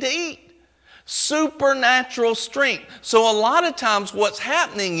thing to eat. Supernatural strength. So a lot of times what's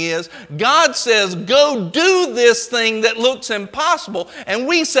happening is God says, go do this thing that looks impossible. And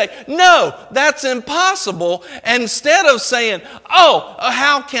we say, no, that's impossible. Instead of saying, oh,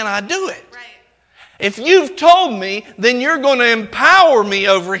 how can I do it? If you've told me, then you're going to empower me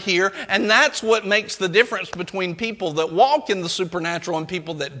over here. And that's what makes the difference between people that walk in the supernatural and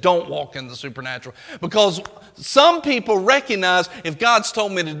people that don't walk in the supernatural. Because some people recognize if God's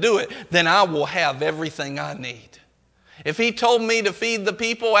told me to do it, then I will have everything I need. If He told me to feed the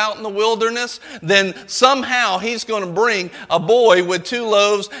people out in the wilderness, then somehow He's going to bring a boy with 2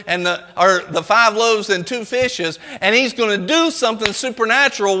 loaves or the 5 loaves and 2 fishes, and He's going to do something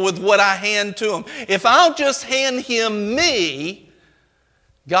supernatural with what I hand to Him. If I'll just hand Him me,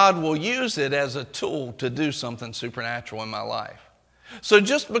 God will use it as a tool to do something supernatural in my life. So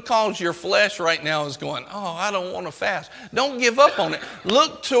just because your flesh right now is going, oh, I don't want to fast, don't give up on it.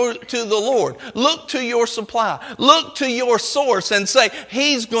 Look to the Lord. Look to your supply. Look to your source and say,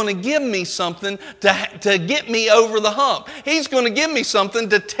 He's going to give me something to get me over the hump. He's going to give me something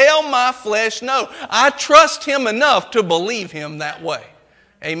to tell my flesh no. I trust Him enough to believe Him that way.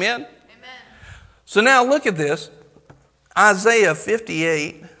 Amen? Amen. So now look at this. Isaiah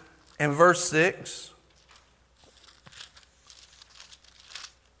 58 and verse 6.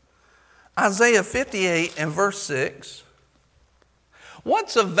 Isaiah 58 and verse 6.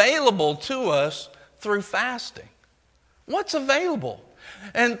 What's available to us through fasting? What's available?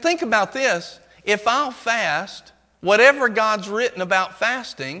 And think about this. If I'll fast, whatever God's written about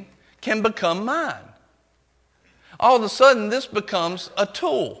fasting can become mine. All of a sudden, this becomes a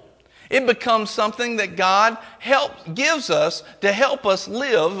tool. It becomes something that God gives us to help us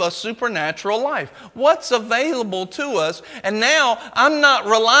live a supernatural life. What's available to us? And now I'm not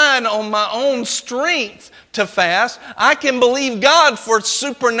relying on my own strength to fast. I can believe God for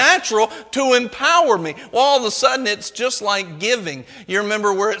supernatural to empower me. Well, all of a sudden it's just like giving. You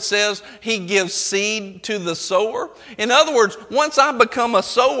remember where it says He gives seed to the sower? In other words, once I become a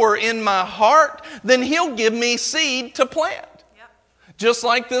sower in my heart, then He'll give me seed to plant. Just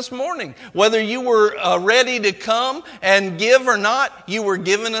like this morning, whether you were ready to come and give or not, you were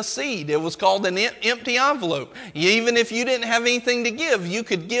given a seed. It was called an empty envelope. Even if you didn't have anything to give, you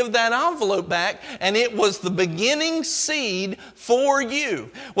could give that envelope back, and it was the beginning seed for you.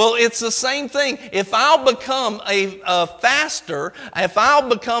 Well, it's the same thing. If I'll become a faster, if I'll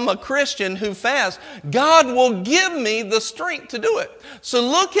become a Christian who fasts, God will give me the strength to do it. So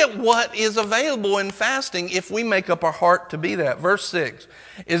look at what is available in fasting if we make up our heart to be that. Verse 6.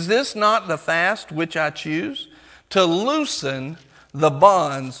 Is this not the fast which I choose? To loosen the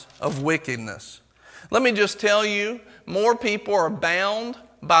bonds of wickedness. Let me just tell you, more people are bound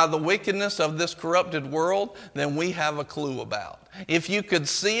by the wickedness of this corrupted world than we have a clue about. If you could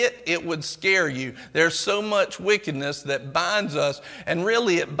see it, it would scare you. There's so much wickedness that binds us, and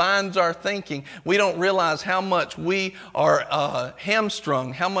really it binds our thinking. We don't realize how much we are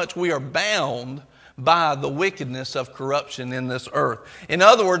hamstrung, how much we are bound by the wickedness of corruption in this earth. In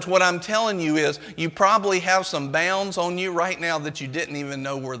other words, what I'm telling you is you probably have some bounds on you right now that you didn't even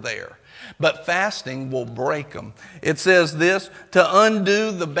know were there. But fasting will break them. It says this, to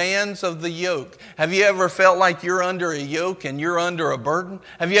undo the bands of the yoke. Have you ever felt like you're under a yoke and you're under a burden?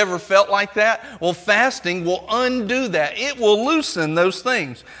 Have you ever felt like that? Well, fasting will undo that. It will loosen those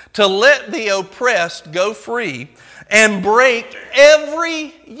things. To let the oppressed go free and break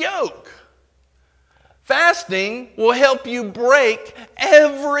every yoke. Fasting will help you break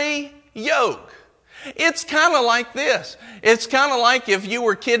every yoke. It's kind of like this. It's kind of like if you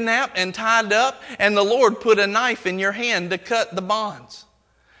were kidnapped and tied up and the Lord put a knife in your hand to cut the bonds.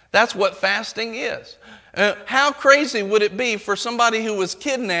 That's what fasting is. How crazy would it be for somebody who was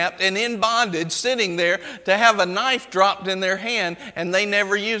kidnapped and in bondage sitting there to have a knife dropped in their hand and they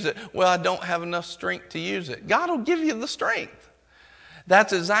never use it? Well, I don't have enough strength to use it. God will give you the strength.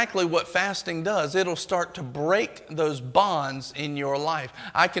 That's exactly what fasting does. It'll start to break those bonds in your life.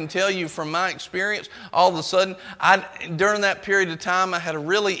 I can tell you from my experience, all of a sudden, during that period of time, I had a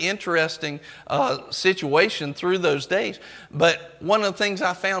really interesting situation through those days. But one of the things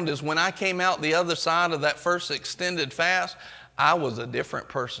I found is when I came out the other side of that first extended fast, I was a different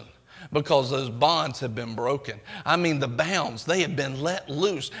person. Because those bonds have been broken. I mean, the bounds, they had been let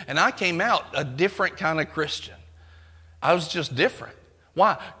loose. And I came out a different kind of Christian. I was just different.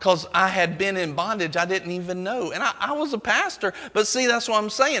 Why? Because I had been in bondage I didn't even know. And I was a pastor. But see, that's what I'm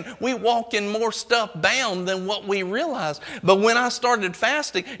saying. We walk in more stuff bound than what we realize. But when I started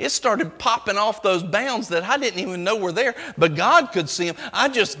fasting, it started popping off those bounds that I didn't even know were there. But God could see them. I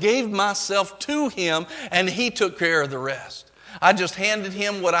just gave myself to Him and He took care of the rest. I just handed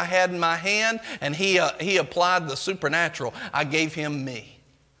Him what I had in my hand and He applied the supernatural. I gave Him me.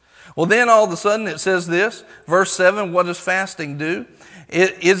 Well, then all of a sudden it says this, verse 7, what does fasting do?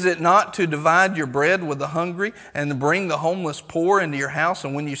 Is it not to divide your bread with the hungry and to bring the homeless poor into your house,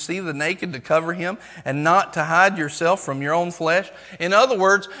 and when you see the naked to cover him and not to hide yourself from your own flesh? In other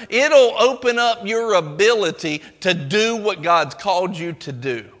words, it'll open up your ability to do what God's called you to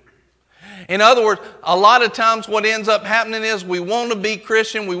do. In other words, a lot of times what ends up happening is we want to be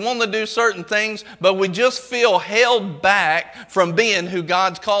Christian, we want to do certain things, but we just feel held back from being who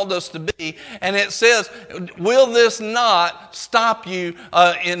God's called us to be. And it says, will this not stop you,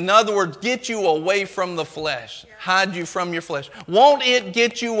 in other words, get you away from the flesh, hide you from your flesh? Won't it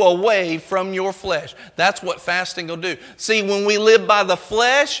get you away from your flesh? That's what fasting will do. See, when we live by the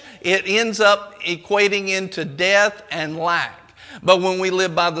flesh, it ends up equating into death and lack. But when we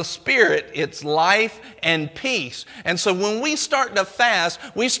live by the Spirit, it's life and peace. And so when we start to fast,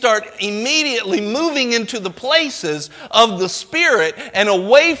 we start immediately moving into the places of the Spirit and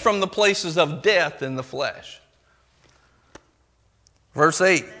away from the places of death in the flesh. Verse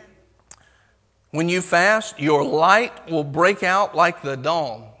 8. When you fast, your light will break out like the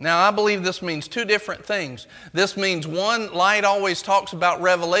dawn. Now, I believe this means two different things. This means one, light always talks about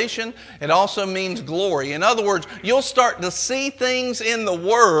revelation. It also means glory. In other words, you'll start to see things in the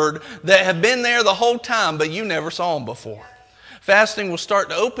Word that have been there the whole time, but you never saw them before. Fasting will start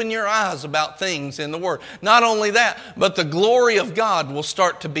to open your eyes about things in the Word. Not only that, but the glory of God will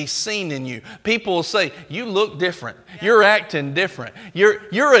start to be seen in you. People will say, you look different. You're acting different.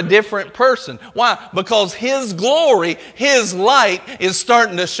 You're a different person. Why? Because His glory, His light is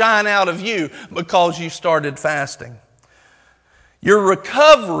starting to shine out of you because you started fasting. Your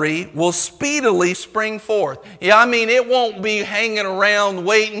recovery will speedily spring forth. Yeah, it won't be hanging around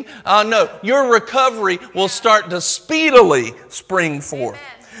waiting. No, your recovery will start to speedily spring forth.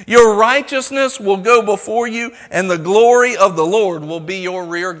 Amen. Your righteousness will go before you, and the glory of the Lord will be your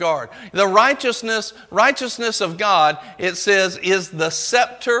rear guard. The righteousness of God, it says, is the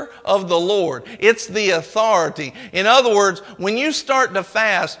scepter of the Lord. It's the authority. In other words, when you start to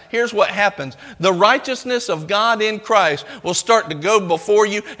fast, here's what happens. The righteousness of God in Christ will start to go before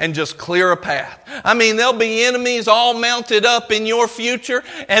you and just clear a path. There'll be enemies all mounted up in your future,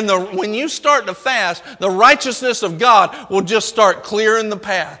 and when you start to fast, the righteousness of God will just start clearing the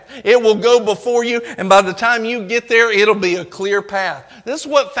path. It will go before you, and by the time you get there, it'll be a clear path. This is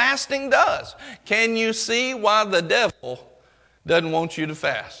what fasting does. Can you see why the devil doesn't want you to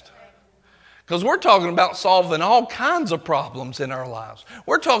fast? Because we're talking about solving all kinds of problems in our lives.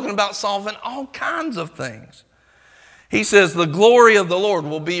 We're talking about solving all kinds of things. He says the glory of the Lord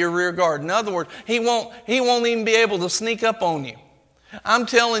will be your rear guard. In other words, He won't even be able to sneak up on you. I'm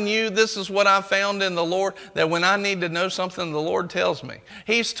telling you, this is what I found in the Lord, that when I need to know something, the Lord tells me.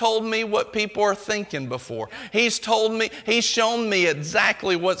 He's told me what people are thinking before. He's shown me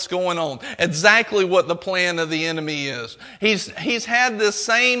exactly what's going on, exactly what the plan of the enemy is. He's had this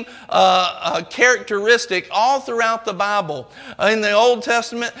same characteristic all throughout the Bible. In the Old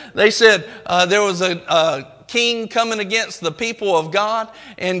Testament, they said there was a king coming against the people of God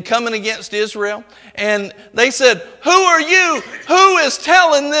and coming against Israel. And they said, who are you? Who is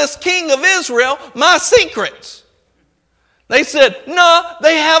telling this king of Israel my secrets? They said, no,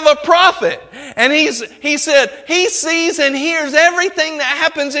 they have a prophet. And he said, he sees and hears everything that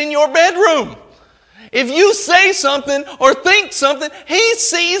happens in your bedroom. If you say something or think something, he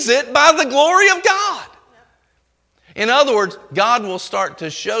sees it by the glory of God. In other words, God will start to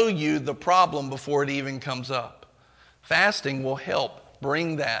show you the problem before it even comes up. Fasting will help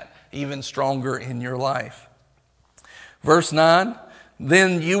bring that even stronger in your life. Verse 9,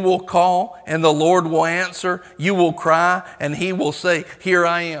 then you will call and the Lord will answer. You will cry and He will say, here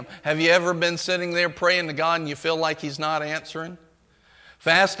I am. Have you ever been sitting there praying to God and you feel like He's not answering?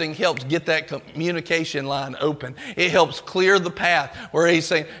 Fasting helps get that communication line open. It helps clear the path where He's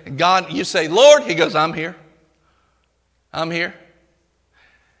saying, God, you say, Lord, He goes, I'm here. I'm here.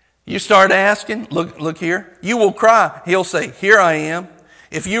 You start asking, look here. You will cry. He'll say, here I am.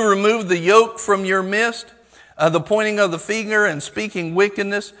 If you remove the yoke from your midst, the pointing of the finger and speaking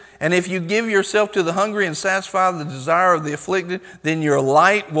wickedness, and if you give yourself to the hungry and satisfy the desire of the afflicted, then your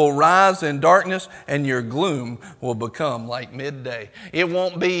light will rise in darkness and your gloom will become like midday. It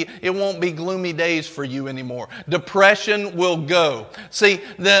won't be gloomy days for you anymore. Depression will go. See,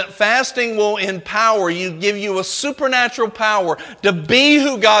 the fasting will empower you, give you a supernatural power to be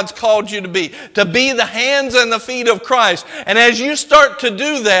who God's called you to be the hands and the feet of Christ. And as you start to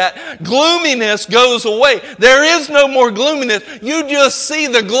do that, gloominess goes away. There is no more gloominess. You just see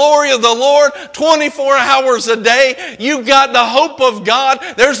the glory of the Lord 24 hours a day. You've got the hope of God.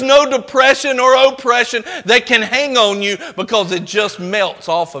 There's no depression or oppression that can hang on you because it just melts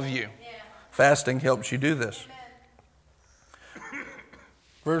off of you. Yeah. Fasting helps you do this. Amen.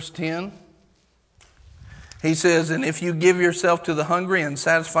 Verse 10. He says, and if you give yourself to the hungry and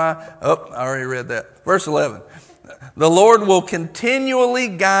satisfy... Oh, I already read that. Verse 11. The Lord will continually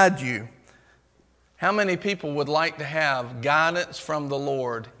guide you. How many people would like to have guidance from the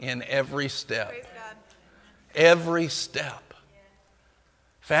Lord in every step? Praise God. Every step.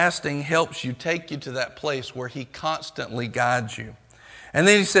 Fasting helps you, take you to that place where He constantly guides you. And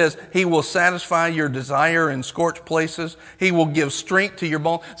then He says, He will satisfy your desire in scorched places. He will give strength to your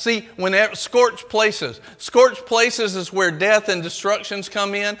bones. See, whenever scorched places is where death and destructions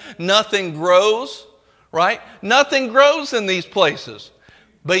come in. Nothing grows, right? Nothing grows in these places.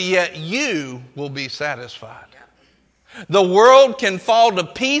 But yet you will be satisfied. The world can fall to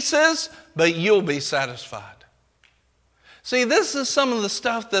pieces, but you'll be satisfied. See, this is some of the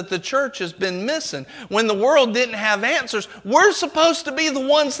stuff that the church has been missing. When the world didn't have answers, we're supposed to be the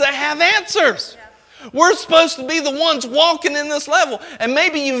ones that have answers. We're supposed to be the ones walking in this level. And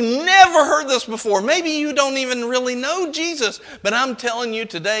maybe you've never heard this before. Maybe you don't even really know Jesus. But I'm telling you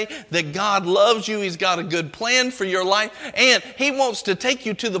today that God loves you. He's got a good plan for your life. And He wants to take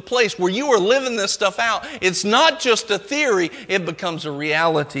you to the place where you are living this stuff out. It's not just a theory. It becomes a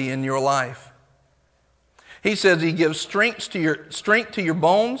reality in your life. He says He gives strength to your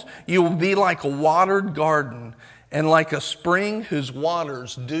bones. You will be like a watered garden and like a spring whose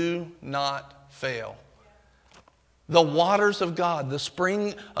waters do not fail. The waters of God, the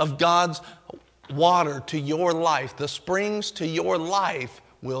spring of God's water to your life, the springs to your life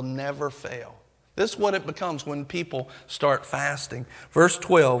will never fail. This is what it becomes when people start fasting. Verse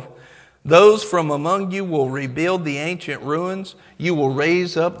 12, those from among you will rebuild the ancient ruins. You will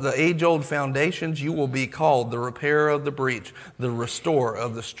raise up the age-old foundations. You will be called the repairer of the breach, the restorer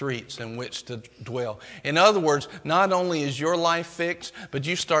of the streets in which to dwell. In other words, not only is your life fixed, but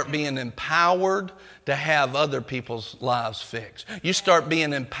you start being empowered to have other people's lives fixed. You start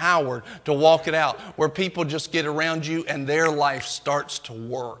being empowered to walk it out, where people just get around you and their life starts to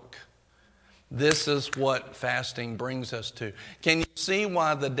work. This is what fasting brings us to. Can you see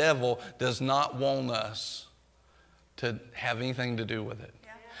why the devil does not want us to have anything to do with it?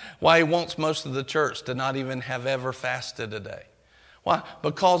 Yeah. Why he wants most of the church to not even have ever fasted a day? Why?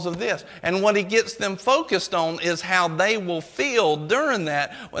 Because of this. And what he gets them focused on is how they will feel during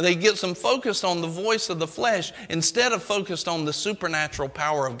that. When they get them focused on the voice of the flesh instead of focused on the supernatural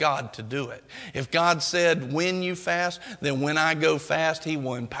power of God to do it. If God said, when you fast, then when I go fast, He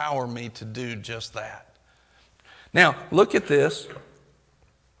will empower me to do just that. Now, look at this.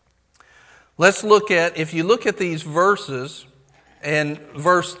 Let's look at, if you look at these verses, and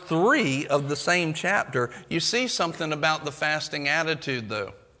verse 3 of the same chapter, you see something about the fasting attitude,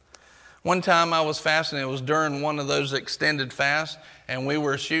 though. One time I was fasting, it was during one of those extended fasts, and we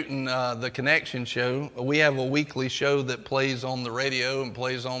were shooting the Connection show. We have a weekly show that plays on the radio and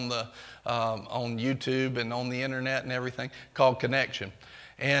plays on the on YouTube and on the internet and everything, called Connection.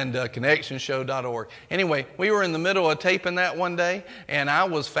 And connectionshow.org. Anyway, we were in the middle of taping that one day, and I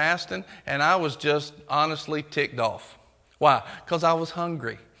was fasting, and I was just honestly ticked off. Why? Because I was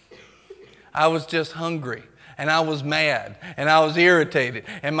hungry. I was just hungry. And I was mad. And I was irritated.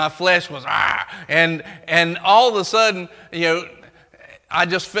 And my flesh was, And all of a sudden, I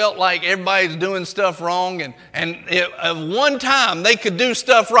just felt like everybody's doing stuff wrong. And one time they could do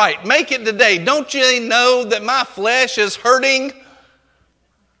stuff right. Make it today. Don't you know that my flesh is hurting?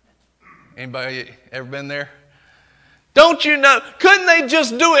 Anybody ever been there? Don't you know? Couldn't they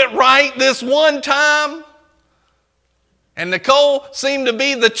just do it right this one time? And Nicole seemed to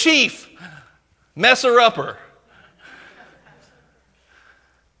be the chief messer-upper.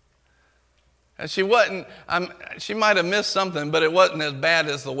 And she wasn't, she might have missed something, but it wasn't as bad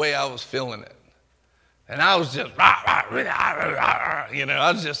as the way I was feeling it. And I was just,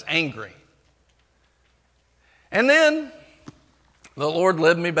 I was just angry. And then the Lord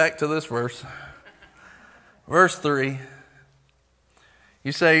led me back to this verse. Verse 3.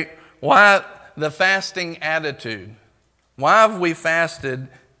 You say, why the fasting attitude? Why have we fasted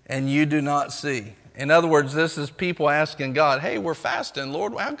and you do not see? In other words, this is people asking God, hey, we're fasting,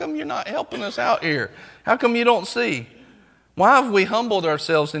 Lord. How come you're not helping us out here? How come you don't see? Why have we humbled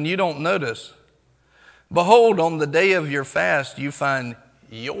ourselves and you don't notice? Behold, on the day of your fast, you find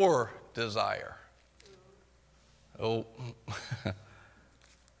your desire. Oh,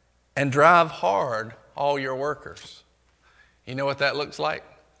 and drive hard all your workers. You know what that looks like?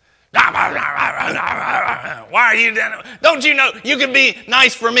 Why are you doing it? Don't you know you can be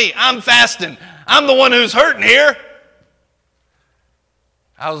nice for me? I'm fasting. I'm the one who's hurting here.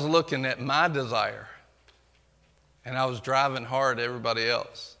 I was looking at my desire. And I was driving hard everybody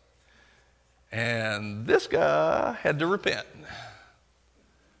else. And this guy had to repent.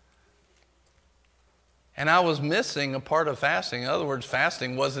 And I was missing a part of fasting. In other words,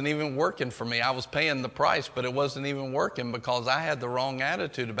 fasting wasn't even working for me. I was paying the price, but it wasn't even working because I had the wrong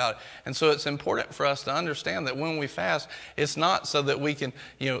attitude about it. And so it's important for us to understand that when we fast, it's not so that we can,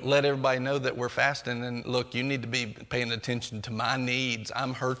 let everybody know that we're fasting and look, you need to be paying attention to my needs.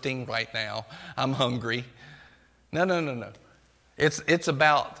 I'm hurting right now. I'm hungry. No. It's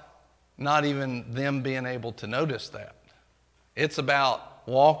about not even them being able to notice that. It's about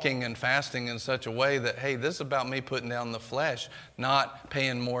walking and fasting in such a way that, hey, this is about me putting down the flesh, not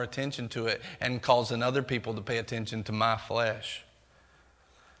paying more attention to it and causing other people to pay attention to my flesh.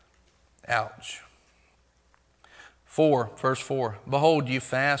 Ouch. Verse 4, behold, you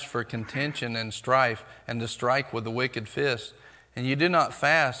fast for contention and strife and to strike with the wicked fist. And you do not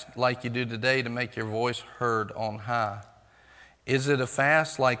fast like you do today to make your voice heard on high. Is it a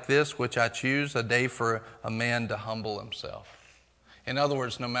fast like this which I choose, a day for a man to humble himself? In other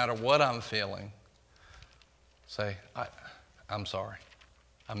words, no matter what I'm feeling, say, I'm sorry,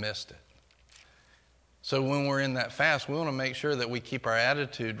 I missed it. So when we're in that fast, we want to make sure that we keep our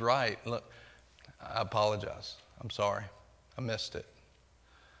attitude right. Look, I apologize. I'm sorry. I missed it.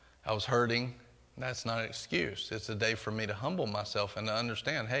 I was hurting. That's not an excuse. It's a day for me to humble myself and to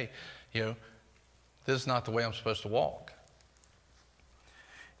understand, hey, this is not the way I'm supposed to walk.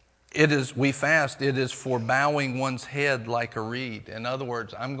 We fast, it is for bowing one's head like a reed. In other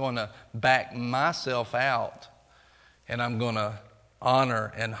words, I'm going to back myself out and I'm going to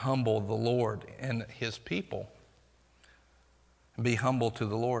honor and humble the Lord and His people. Be humble to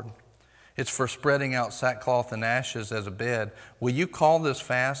the Lord. It's for spreading out sackcloth and ashes as a bed. Will you call this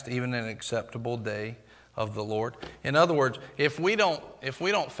fast even an acceptable day of the Lord? In other words, if we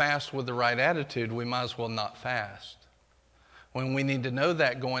don't fast with the right attitude, we might as well not fast. When we need to know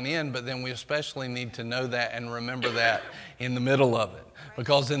that going in, but then we especially need to know that and remember that in the middle of it.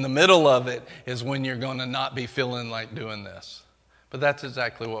 Because in the middle of it is when you're going to not be feeling like doing this. But that's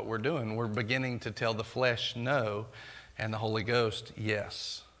exactly what we're doing. We're beginning to tell the flesh no and the Holy Ghost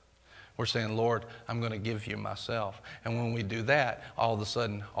yes. We're saying, Lord, I'm going to give you myself. And when we do that, all of a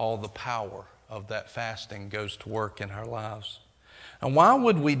sudden, all the power of that fasting goes to work in our lives. And why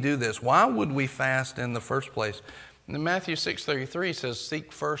would we do this? Why would we fast in the first place? In Matthew 6:33 says,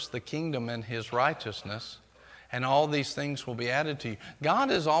 seek first the kingdom and His righteousness, and all these things will be added to you.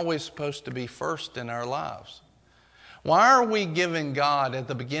 God is always supposed to be first in our lives. Why are we giving God at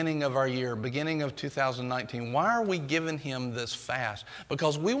the beginning of our year, beginning of 2019, why are we giving Him this fast?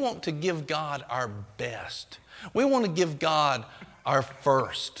 Because we want to give God our best. We want to give God our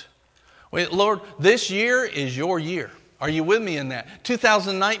first. Lord, this year is your year. Are you with me in that?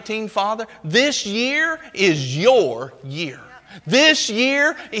 2019, Father, this year is your year. This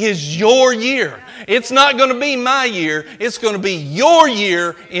year is your year. It's not going to be my year. It's going to be your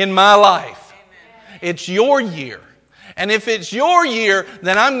year in my life. It's your year. And if it's your year,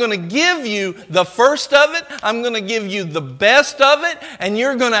 then I'm going to give you the first of it. I'm going to give you the best of it. And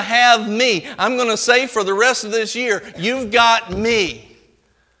you're going to have me. I'm going to say for the rest of this year, you've got me.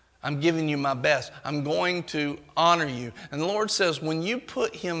 I'm giving you my best. I'm going to honor you. And the Lord says, when you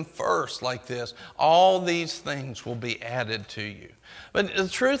put Him first like this, all these things will be added to you. But the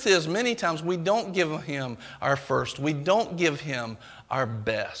truth is, many times we don't give Him our first. We don't give Him our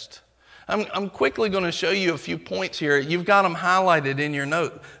best. I'm quickly going to show you a few points here. You've got them highlighted in your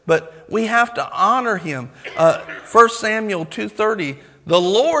note. But we have to honor Him. 1 Samuel 2:30, the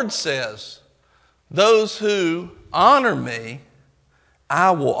Lord says, those who honor me,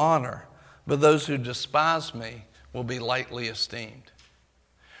 I will honor, but those who despise me will be lightly esteemed.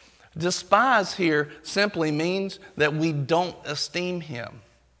 Despise here simply means that we don't esteem Him.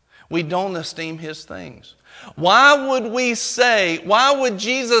 We don't esteem His things. Why would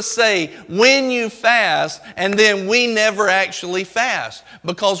Jesus say, when you fast, and then we never actually fast?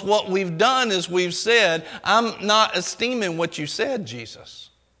 Because what we've done is we've said, I'm not esteeming what you said, Jesus.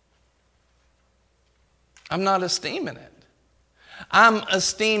 I'm not esteeming it. I'm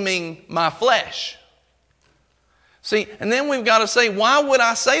esteeming my flesh. See, and then we've got to say, why would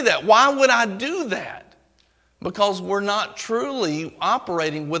I say that? Why would I do that? Because we're not truly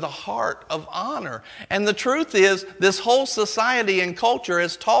operating with a heart of honor. And the truth is, this whole society and culture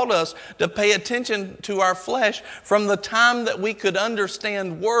has taught us to pay attention to our flesh from the time that we could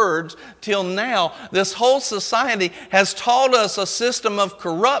understand words till now. This whole society has taught us a system of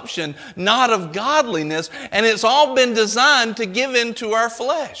corruption, not of godliness, and it's all been designed to give into our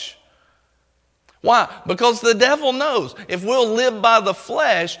flesh. Why? Because the devil knows if we'll live by the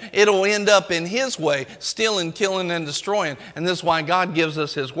flesh, it'll end up in his way, stealing, killing, and destroying. And this is why God gives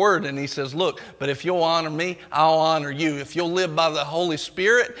us His Word. And He says, look, but if you'll honor me, I'll honor you. If you'll live by the Holy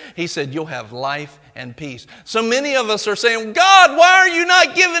Spirit, He said, you'll have life and peace. So many of us are saying, God, why are you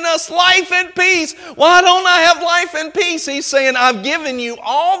not giving us life and peace? Why don't I have life and peace? He's saying, I've given you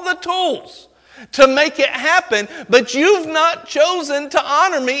all the tools to make it happen, but you've not chosen to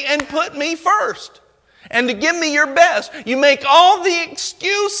honor me and put me first and to give me your best. You make all the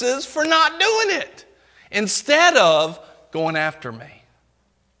excuses for not doing it instead of going after me.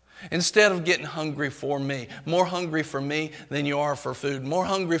 Instead of getting hungry for me, more hungry for me than you are for food, more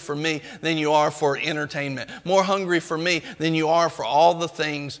hungry for me than you are for entertainment, more hungry for me than you are for all the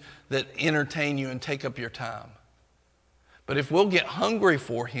things that entertain you and take up your time. But if we'll get hungry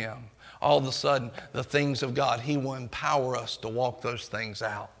for Him, all of a sudden the things of God, He will empower us to walk those things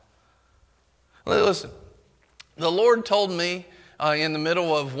out. Listen, the Lord told me in the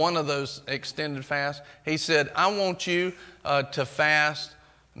middle of one of those extended fasts, He said, I want you to fast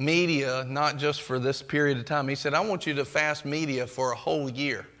media, not just for this period of time. He said, I want you to fast media for a whole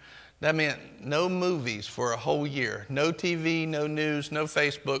year. That meant no movies for a whole year. No TV, no news, no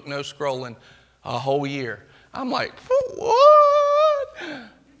Facebook, no scrolling, a whole year. I'm like, what?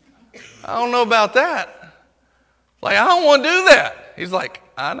 I don't know about that. Like, I don't want to do that. He's like,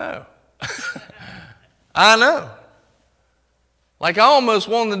 I know. I know. Like, I almost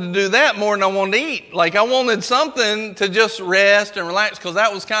wanted to do that more than I wanted to eat. Like, I wanted something to just rest and relax, because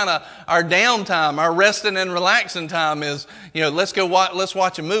that was kind of our downtime. Our resting and relaxing time is, let's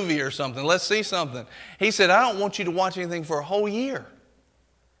watch a movie or something. Let's see something. He said, I don't want you to watch anything for a whole year.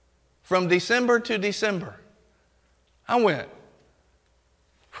 From December to December. I went,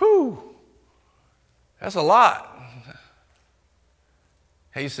 whew, that's a lot.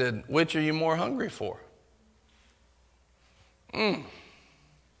 He said, which are you more hungry for?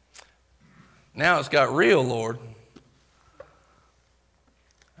 Now it's got real, Lord.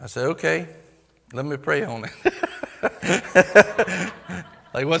 I said, okay, let me pray on it.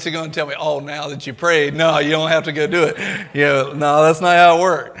 Like, what's he going to tell me? Oh, now that you prayed, no, you don't have to go do it. No, that's not how it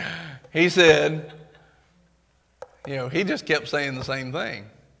worked. He said, he just kept saying the same thing.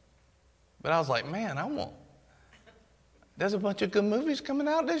 But I was like, man, there's a bunch of good movies coming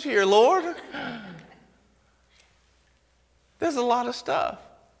out this year, Lord. There's a lot of stuff.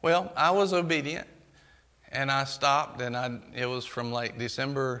 Well, I was obedient, and I stopped, and it was from like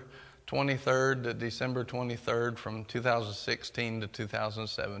December 23rd to December 23rd from 2016 to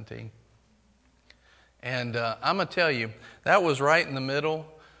 2017. And I'm going to tell you, that was right in the middle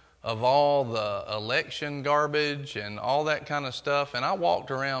of all the election garbage and all that kind of stuff. And I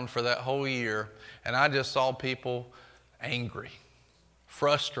walked around for that whole year, and I just saw people angry,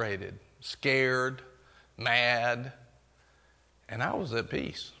 frustrated, scared, mad. And I was at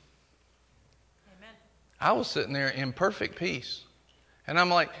peace. Amen. I was sitting there in perfect peace. And I'm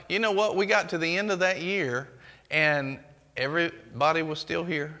like, you know what? We got to the end of that year, and everybody was still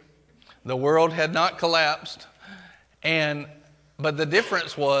here. The world had not collapsed. But the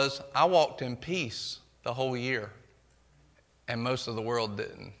difference was I walked in peace the whole year, and most of the world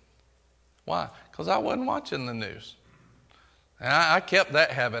didn't. Why? Because I wasn't watching the news. And I kept that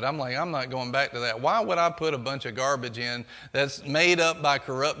habit. I'm like, I'm not going back to that. Why would I put a bunch of garbage in that's made up by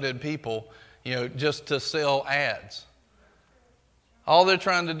corrupted people, just to sell ads? All they're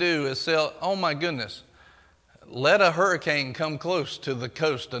trying to do is sell, oh my goodness, let a hurricane come close to the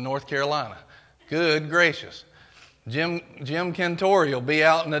coast of North Carolina. Good gracious. Jim Cantori will be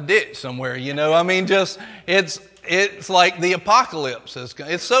out in a ditch somewhere, it's like the apocalypse.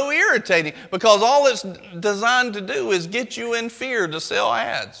 It's so irritating, because all it's designed to do is get you in fear to sell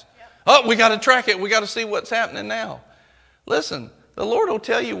ads. Yep. Oh, we got to track it. We got to see what's happening now. Listen, the Lord will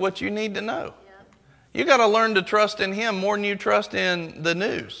tell you what you need to know. Yep. You got to learn to trust in Him more than you trust in the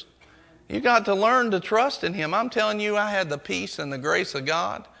news. You got to learn to trust in Him. I'm telling you, I had the peace and the grace of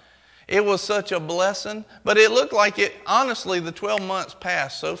God. It was such a blessing, but it looked like honestly, the 12 months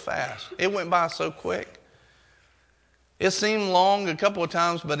passed so fast. It went by so quick. It seemed long a couple of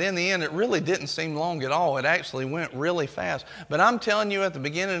times, but in the end, it really didn't seem long at all. It actually went really fast. But I'm telling you, at the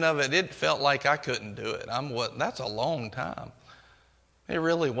beginning of it, it felt like I couldn't do it. That's a long time. It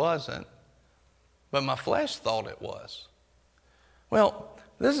really wasn't. But my flesh thought it was. Well,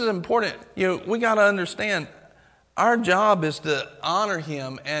 this is important. We got to understand, our job is to honor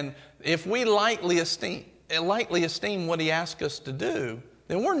Him, and if we lightly esteem what He asks us to do,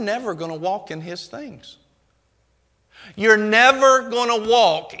 then we're never going to walk in His things. You're never going to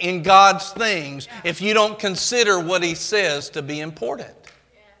walk in God's things if you don't consider what He says to be important.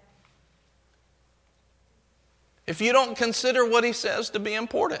 If you don't consider what He says to be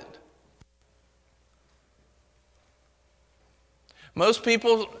important. Most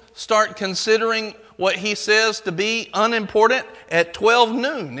people start considering what He says to be unimportant at 12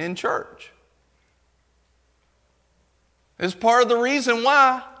 noon in church. It's part of the reason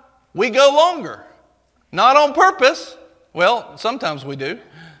why we go longer. Not on purpose. Well, sometimes we do.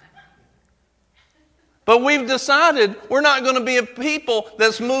 But we've decided we're not going to be a people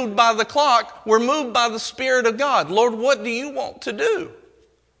that's moved by the clock. We're moved by the Spirit of God. Lord, what do you want to do?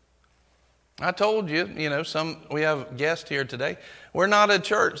 I told you, we have guests here today. We're not a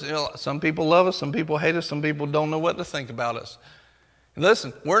church. Some people love us, some people hate us, some people don't know what to think about us.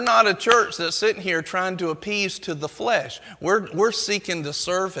 Listen, we're not a church that's sitting here trying to appease to the flesh. We're seeking to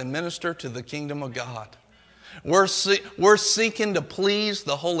serve and minister to the kingdom of God. We're seeking to please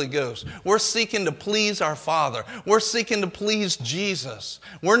the Holy Ghost. We're seeking to please our Father. We're seeking to please Jesus.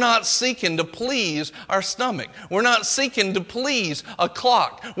 We're not seeking to please our stomach. We're not seeking to please a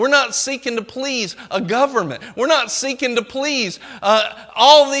clock. We're not seeking to please a government. We're not seeking to please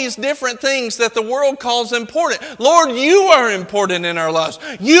all these different things that the world calls important. Lord, you are important in our lives.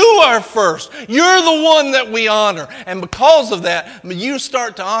 You are first. You're the one that we honor. And because of that, you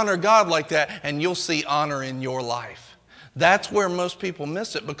start to honor God like that, and you'll see honor in your life. That's where most people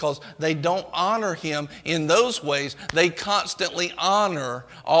miss it, because they don't honor Him in those ways. They constantly honor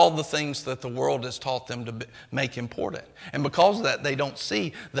all the things that the world has taught them to make important. And because of that, they don't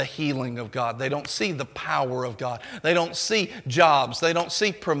see the healing of God. They don't see the power of God. They don't see jobs. They don't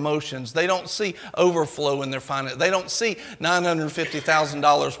see promotions. They don't see overflow in their finances. They don't see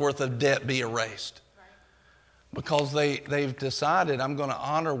 $950,000 worth of debt be erased. Because they've decided, I'm going to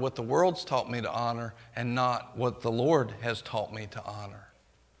honor what the world's taught me to honor and not what the Lord has taught me to honor.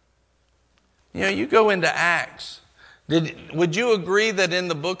 You know, you go into Acts. Would you agree that in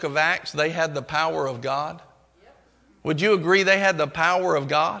the book of Acts they had the power of God? Yep. Would you agree they had the power of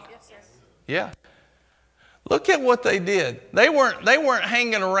God? Yes. Yeah. Look at what they did. They weren't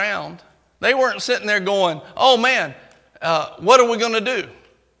hanging around. They weren't sitting there going, oh man, what are we going to do?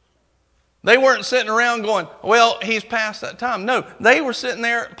 They weren't sitting around going, well, he's past that time. No, they were sitting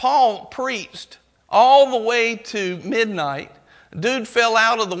there. Paul preached all the way to midnight. Dude fell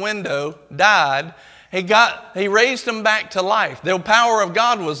out of the window, died. He raised him back to life. The power of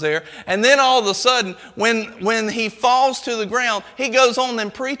God was there. And then all of a sudden, when he falls to the ground, he goes on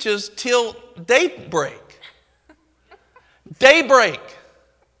and preaches till daybreak. Daybreak.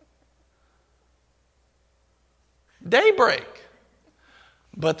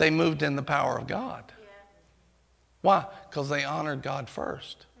 But they moved in the power of God. Yeah. Why? Because they honored God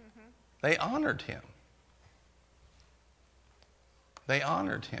first. Mm-hmm. They honored Him. They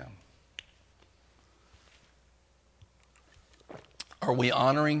honored Him. Are we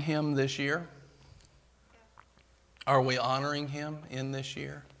honoring Him this year? Yeah. Are we honoring Him in this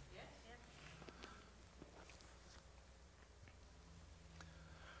year? Yeah. Yeah.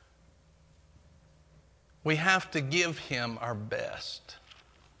 We have to give Him our best.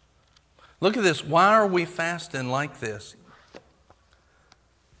 Look at this. Why are we fasting like this?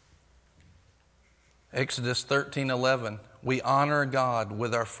 Exodus 13:11. We honor God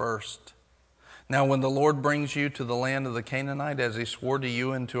with our first. Now when the Lord brings you to the land of the Canaanite, as He swore to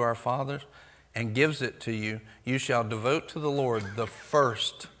you and to our fathers, and gives it to you, you shall devote to the Lord the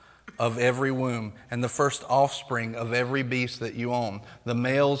first of every womb and the first offspring of every beast that you own. The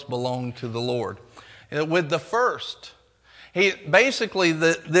males belong to the Lord. With the first,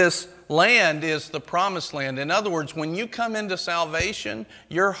 this land is the promised land. In other words, when you come into salvation,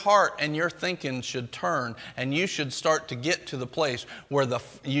 your heart and your thinking should turn, and you should start to get to the place where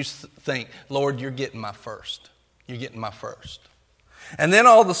you think, Lord, you're getting my first. You're getting my first. And then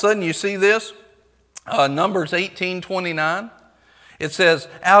all of a sudden you see this, Numbers 18:29. It says,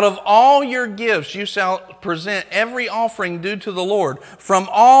 out of all your gifts you shall present every offering due to the Lord, from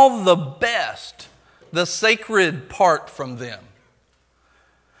all the best, the sacred part from them.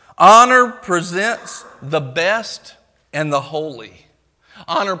 Honor presents the best and the holy.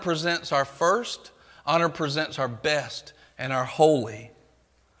 Honor presents our first. Honor presents our best and our holy.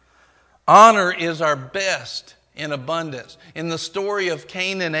 Honor is our best in abundance. In the story of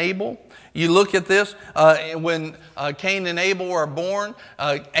Cain and Abel, you look at this. When Cain and Abel are born,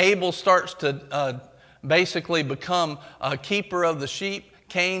 Abel starts to basically become a keeper of the sheep.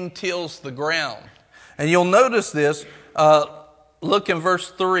 Cain tills the ground. And you'll notice this. Look in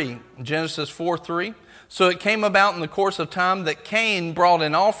verse 3, Genesis 4:3. So it came about in the course of time that Cain brought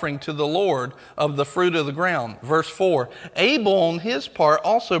an offering to the Lord of the fruit of the ground. Verse 4, Abel on his part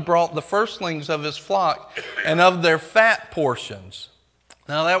also brought the firstlings of his flock and of their fat portions.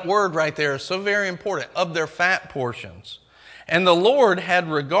 Now that word right there is so very important, of their fat portions. And the Lord had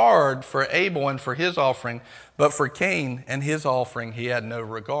regard for Abel and for his offering, but for Cain and his offering he had no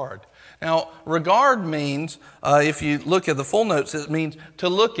regard. Now, regard means, if you look at the full notes, it means to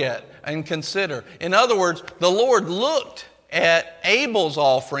look at and consider. In other words, the Lord looked at Abel's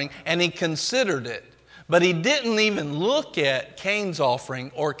offering and He considered it. But He didn't even look at Cain's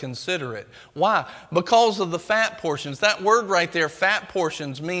offering or consider it. Why? Because of the fat portions. That word right there, fat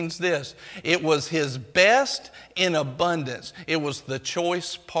portions, means this. It was His best in abundance. It was the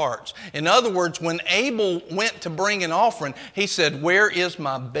choice parts. In other words, when Abel went to bring an offering, he said, where is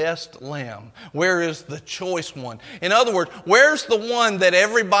my best lamb? Where is the choice one? In other words, where's the one that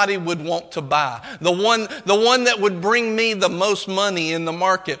everybody would want to buy? The one that would bring me the most money in the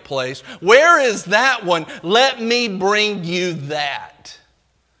marketplace? Where is that one? going, let me bring you that.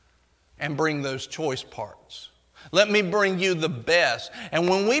 And bring those choice parts. Let me bring you the best. And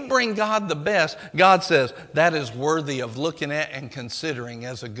when we bring God the best, God says, that is worthy of looking at and considering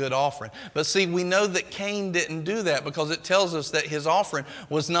as a good offering. But see, we know that Cain didn't do that because it tells us that his offering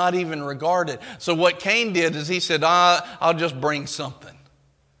was not even regarded. So what Cain did is he said, I'll just bring something.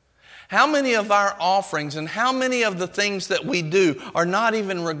 How many of our offerings and how many of the things that we do are not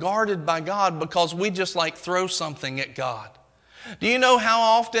even regarded by God because we just like throw something at God? Do you know how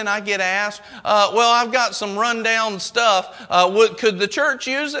often I get asked, well, I've got some rundown stuff. Could the church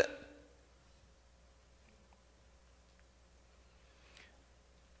use it?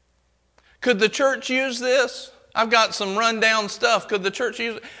 Could the church use this? I've got some rundown stuff. Could the church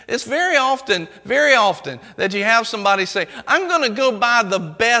use it? It's very often that you have somebody say, I'm going to go buy the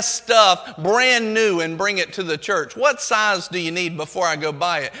best stuff, brand new, and bring it to the church. What size do you need before I go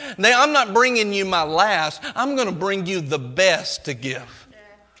buy it? Now, I'm not bringing you my last. I'm going to bring you the best to give.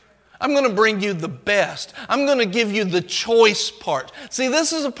 I'm going to bring you the best. I'm going to give you the choice part. See,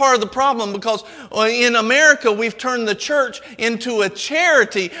 this is a part of the problem because in America, we've turned the church into a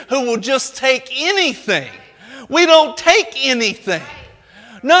charity who will just take anything. We don't take anything.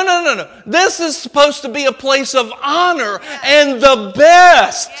 No. This is supposed to be a place of honor and the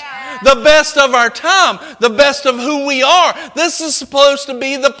best. The best of our time. The best of who we are. This is supposed to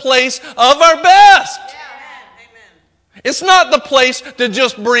be the place of our best. It's not the place to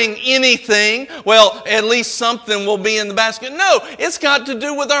just bring anything. Well, at least something will be in the basket. No, it's got to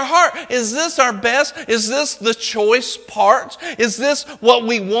do with our heart. Is this our best? Is this the choice parts? Is this what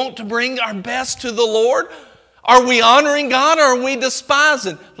we want to bring our best to the Lord? Are we honoring God or are we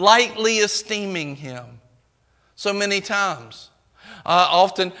despising, lightly esteeming Him? So many times.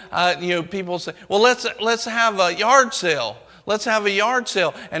 Often, people say, well, let's have a yard sale. Let's have a yard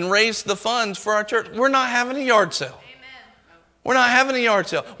sale and raise the funds for our church. We're not having a yard sale. We're not having a yard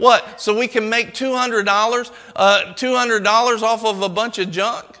sale. What? So we can make $200 off of a bunch of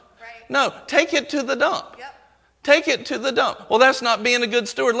junk? Right. No, take it to the dump. Yep. Take it to the dump. Well, that's not being a good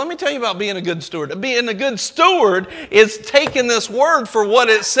steward. Let me tell you about being a good steward. Being a good steward is taking this word for what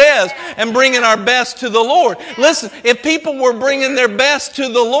it says and bringing our best to the Lord. Listen, if people were bringing their best to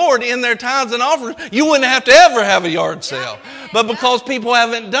the Lord in their tithes and offerings, you wouldn't have to ever have a yard sale. But because people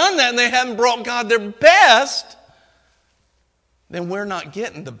haven't done that and they haven't brought God their best, then we're not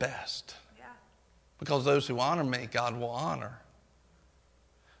getting the best. Because those who honor me, God will honor.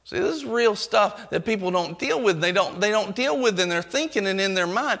 See, this is real stuff that people don't deal with. They don't deal with in their thinking and in their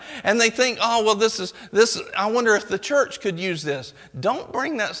mind. And they think, oh, well, this is. I wonder if the church could use this. Don't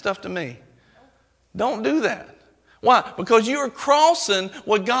bring that stuff to me. Don't do that. Why? Because you are crossing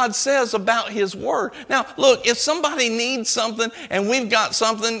what God says about His Word. Now, look, if somebody needs something and we've got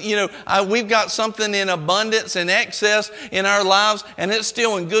something, we've got something in abundance and excess in our lives and it's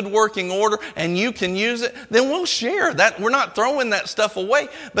still in good working order and you can use it, then we'll share that. We're not throwing that stuff away.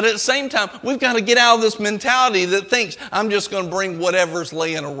 But at the same time, we've got to get out of this mentality that thinks, I'm just going to bring whatever's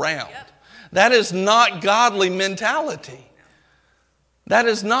laying around. Yep. That is not godly mentality. That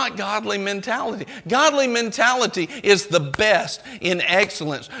is not godly mentality. Godly mentality is the best in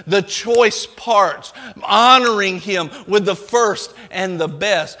excellence, the choice parts, honoring Him with the first and the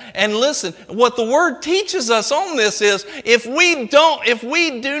best. And listen, what the Word teaches us on this is if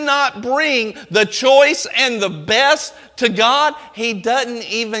we do not bring the choice and the best to God, He doesn't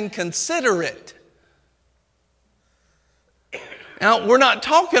even consider it. Now, we're not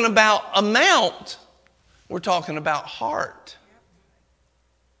talking about amount. We're talking about heart.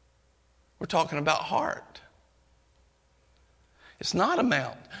 We're talking about heart. It's not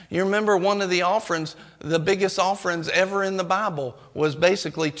amount. You remember one of the offerings, the biggest offerings ever in the Bible was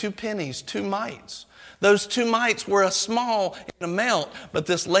basically 2 pennies, 2 mites. Those 2 mites were a small in amount, but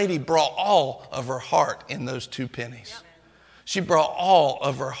this lady brought all of her heart in those 2 pennies. She brought all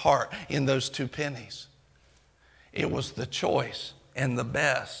of her heart in those 2 pennies. It was the choice and the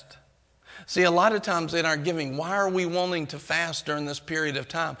best. See, a lot of times in our giving, why are we wanting to fast during this period of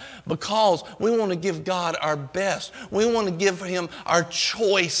time? Because we want to give God our best. We want to give Him our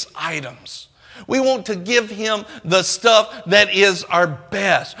choice items. We want to give Him the stuff that is our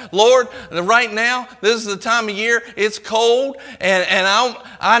best. Lord, right now, this is the time of year, it's cold, and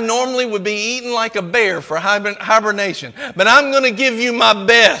I normally would be eating like a bear for hibernation. But I'm going to give you my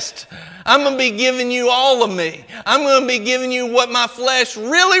best. I'm going to be giving you all of me. I'm going to be giving you what my flesh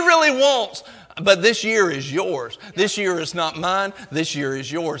really, really wants. But this year is yours. This year is not mine. This year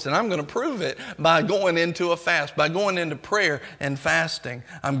is yours. And I'm going to prove it by going into a fast, by going into prayer and fasting.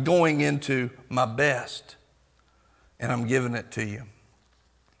 I'm going into my best. And I'm giving it to you.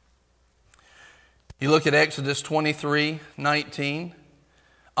 You look at Exodus 23:19.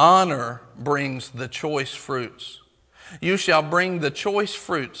 Honor brings the choice fruits. You shall bring the choice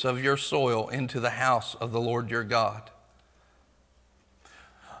fruits of your soil into the house of the Lord your God.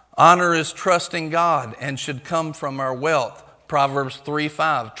 Honor is trusting God and should come from our wealth. Proverbs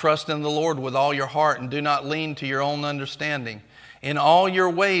 3:5. Trust in the Lord with all your heart and do not lean to your own understanding. In all your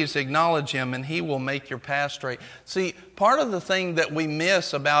ways acknowledge Him and He will make your path straight. See, part of the thing that we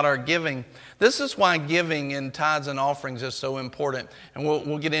miss about our giving, this is why giving in tithes and offerings is so important. And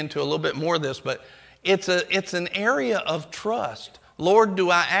we'll get into a little bit more of this, but it's an area of trust. Lord, do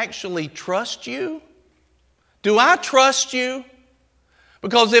I actually trust you? Do I trust you?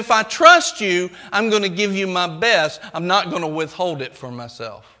 Because if I trust you, I'm going to give you my best. I'm not going to withhold it for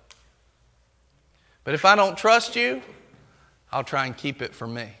myself. But if I don't trust you, I'll try and keep it for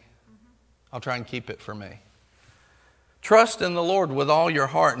me. I'll try and keep it for me. Trust in the Lord with all your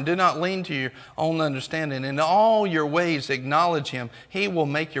heart and do not lean to your own understanding. In all your ways acknowledge Him. He will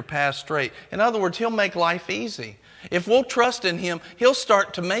make your path straight. In other words, He'll make life easy. If we'll trust in Him, He'll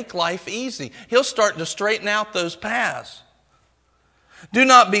start to make life easy. He'll start to straighten out those paths. Do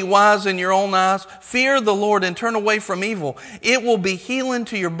not be wise in your own eyes. Fear the Lord and turn away from evil. It will be healing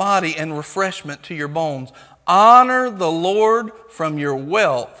to your body and refreshment to your bones. Honor the Lord from your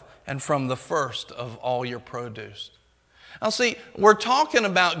wealth and from the first of all your produce. Now see, we're talking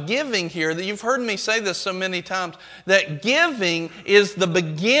about giving here. That you've heard me say this so many times, that giving is the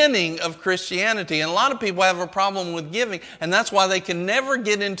beginning of Christianity. And a lot of people have a problem with giving, and that's why they can never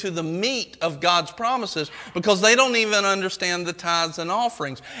get into the meat of God's promises, because they don't even understand the tithes and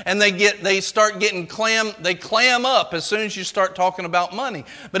offerings. And they start getting clam up as soon as you start talking about money.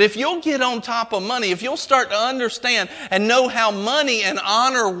 But if you'll get on top of money, if you'll start to understand and know how money and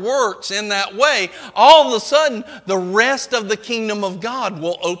honor works in that way, all of a sudden the rest of the kingdom of God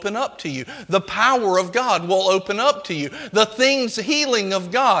will open up to you. The power of God will open up to you. The healing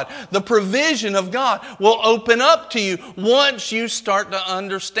of God, the provision of God will open up to you once you start to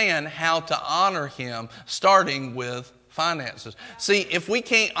understand how to honor Him, starting with finances. See, if we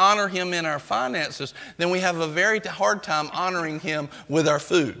can't honor Him in our finances, then we have a very hard time honoring Him with our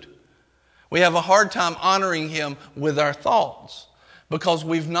food. We have a hard time honoring Him with our thoughts because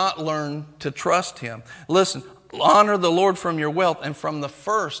we've not learned to trust Him. Listen, honor the Lord from your wealth and from the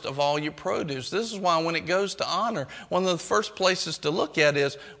first of all your produce. This is why when it goes to honor, one of the first places to look at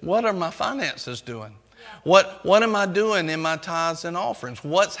is, what are my finances doing? What am I doing in my tithes and offerings?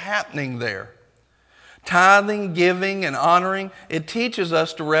 What's happening there? Tithing, giving, and honoring, it teaches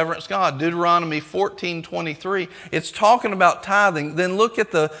us to reverence God. Deuteronomy 14:23, it's talking about tithing. Then look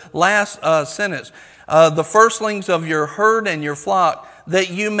at the last sentence. The firstlings of your herd and your flock, that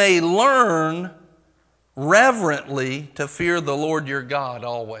you may learn reverently to fear the Lord your God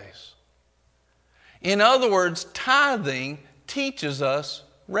always. In other words, tithing teaches us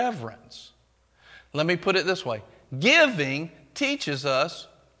reverence. Let me put it this way. Giving teaches us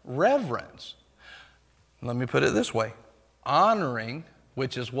reverence. Let me put it this way. Honoring,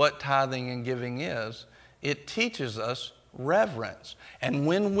 which is what tithing and giving is, it teaches us reverence. And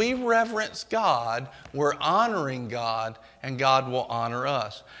when we reverence God, we're honoring God, and God will honor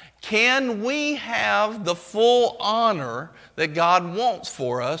us. Can we have the full honor that God wants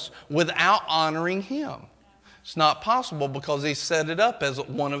for us without honoring Him? It's not possible because He set it up as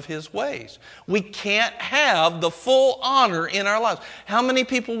one of His ways. We can't have the full honor in our lives. How many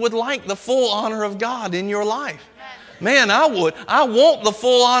people would like the full honor of God in your life? Man, I would. I want the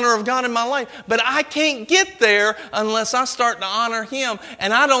full honor of God in my life, but I can't get there unless I start to honor Him.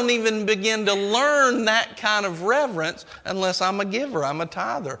 And I don't even begin to learn that kind of reverence unless I'm a giver, I'm a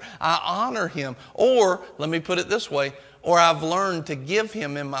tither. I honor Him. Or, let me put it this way, or I've learned to give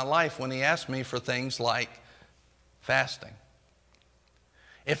Him in my life when He asks me for things like fasting.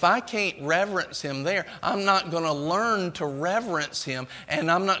 If I can't reverence Him there, I'm not going to learn to reverence Him, and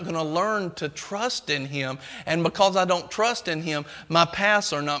I'm not going to learn to trust in Him. And because I don't trust in Him, my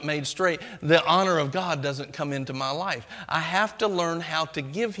paths are not made straight. The honor of God doesn't come into my life. I have to learn how to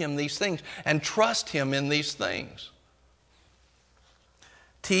give Him these things and trust Him in these things.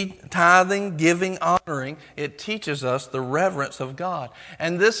 Tithing, giving, honoring, it teaches us the reverence of God.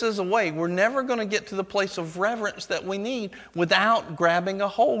 And this is a way. We're never going to get to the place of reverence that we need without grabbing a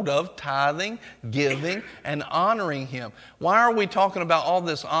hold of tithing, giving, and honoring Him. Why are we talking about all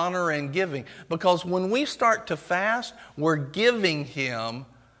this honor and giving? Because when we start to fast, we're giving Him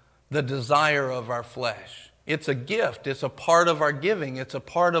the desire of our flesh. It's a gift. It's a part of our giving. It's a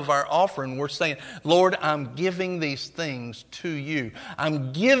part of our offering. We're saying, Lord, I'm giving these things to you.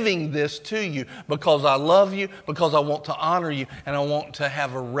 I'm giving this to you because I love you, because I want to honor you, and I want to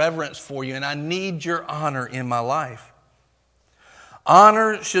have a reverence for you, and I need your honor in my life.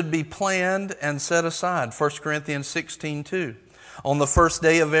 Honor should be planned and set aside. 1 Corinthians 16:2. On the first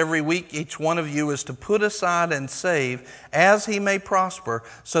day of every week, each one of you is to put aside and save as he may prosper,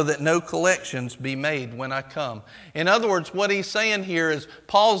 so that no collections be made when I come. In other words, what he's saying here is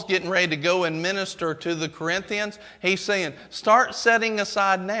Paul's getting ready to go and minister to the Corinthians. He's saying, start setting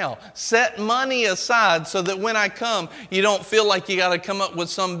aside now. Set money aside so that when I come, you don't feel like you got to come up with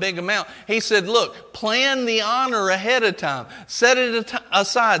some big amount. He said, look, plan the honor ahead of time. Set it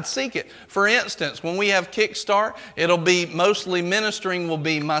aside. Seek it. For instance, when we have Kickstart, it'll be mostly ministering will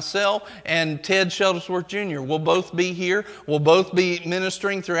be myself and Ted Shuttlesworth Jr. We'll both be here. We'll both be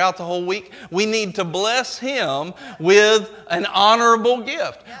ministering throughout the whole week. We need to bless him with an honorable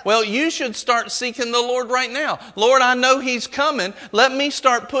gift. Well, you should start seeking the Lord right now. Lord, I know he's coming. Let me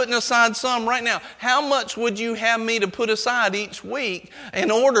start putting aside some right now. How much would you have me to put aside each week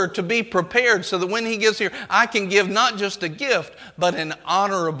in order to be prepared so that when he gets here, I can give not just a gift, but an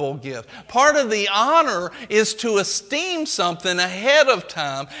honorable gift. Part of the honor is to esteem something ahead of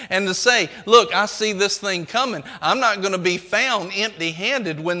time and to say, look, I see this thing coming. I'm not going to be found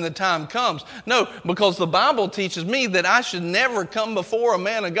empty-handed when the time comes. No, because the Bible teaches me that I should never come before a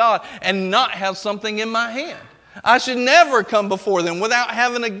man of God and not have something in my hand. I should never come before them without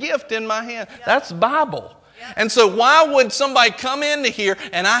having a gift in my hand. That's Bible. And so why would somebody come into here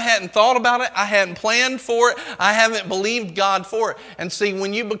and I hadn't thought about it, I hadn't planned for it, I haven't believed God for it? And see,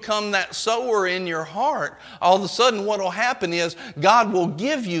 when you become that sower in your heart, all of a sudden what will happen is God will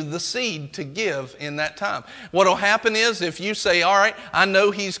give you the seed to give in that time. What will happen is if you say, all right, I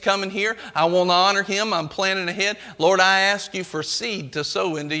know he's coming here, I want to honor him, I'm planning ahead. Lord, I ask you for seed to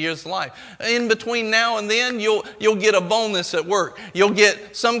sow into his life. In between now and then, you'll get a bonus at work. You'll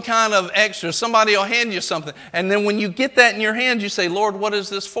get some kind of extra. Somebody will hand you something. And then when you get that in your hands, you say, Lord, what is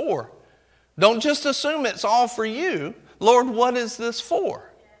this for? Don't just assume it's all for you. Lord, what is this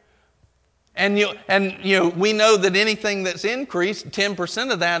for? And we know that anything that's increased,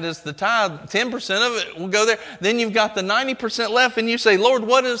 10% of that is the tithe. 10% of it will go there. Then you've got the 90% left, and you say, Lord,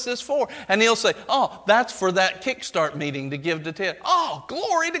 what is this for? And he'll say, oh, that's for that Kickstart meeting to give to Ted. Oh,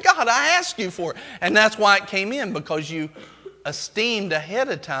 glory to God, I asked you for it. And that's why it came in, because you esteemed ahead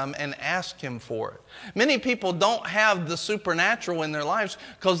of time and asked him for it. Many people don't have the supernatural in their lives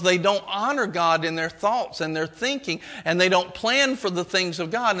because they don't honor God in their thoughts and their thinking, and they don't plan for the things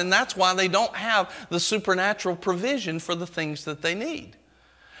of God, and that's why they don't have the supernatural provision for the things that they need.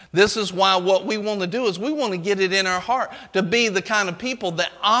 This is why what we want to do is we want to get it in our heart to be the kind of people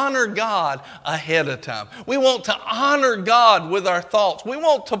that honor God ahead of time. We want to honor God with our thoughts. We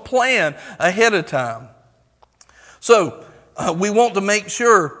want to plan ahead of time. So, we want to make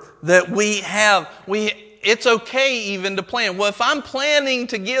sure that it's okay even to plan. Well, if I'm planning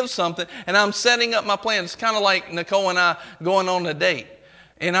to give something and I'm setting up my plan, it's kind of like Nicole and I going on a date.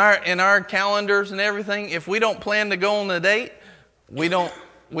 In our calendars and everything, if we don't plan to go on a date, we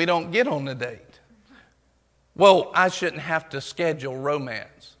don't get on the date. Well, I shouldn't have to schedule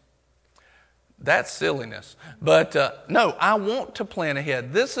romance. That's silliness. But no, I want to plan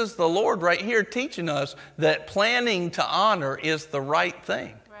ahead. This is the Lord right here teaching us that planning to honor is the right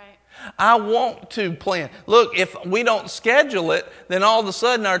thing. I want to plan. Look, if we don't schedule it, then all of a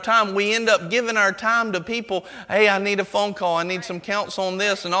sudden we end up giving our time to people. Hey, I need a phone call. I need some counsel on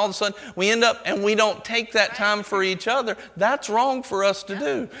this. And all of a sudden we end up and we don't take that time for each other. That's wrong for us to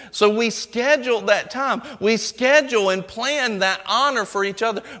do. So we schedule that time. We schedule and plan that honor for each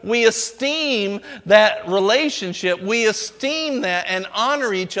other. We esteem that relationship. We esteem that and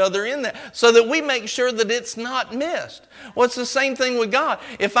honor each other in that so that we make sure that it's not missed. Well, it's the same thing with God.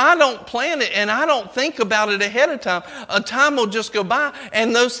 If I don't plan it and I don't think about it ahead of time, a time will just go by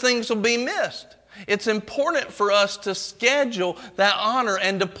and those things will be missed. It's important for us to schedule that honor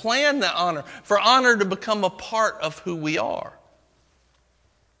and to plan that honor, for honor to become a part of who we are.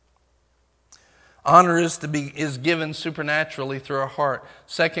 Honor is given supernaturally through our heart.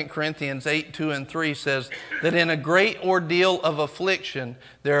 2 Corinthians 8:2-3 says that in a great ordeal of affliction,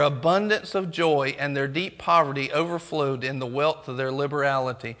 their abundance of joy and their deep poverty overflowed in the wealth of their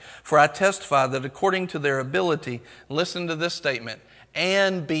liberality. For I testify that according to their ability, listen to this statement,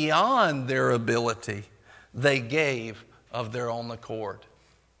 and beyond their ability, they gave of their own accord.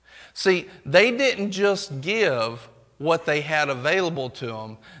 See, they didn't just give what they had available to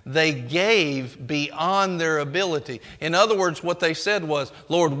them. They gave beyond their ability. In other words, what they said was,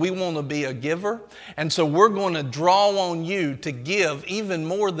 Lord, we want to be a giver, and so we're going to draw on you to give even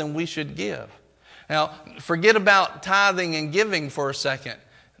more than we should give. Now, forget about tithing and giving for a second.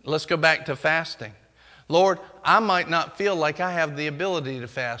 Let's go back to fasting. Lord, I might not feel like I have the ability to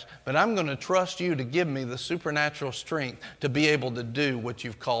fast, but I'm going to trust you to give me the supernatural strength to be able to do what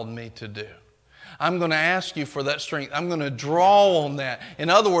you've called me to do. I'm going to ask you for that strength. I'm going to draw on that. In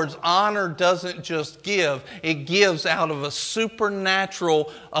other words, honor doesn't just give. It gives out of a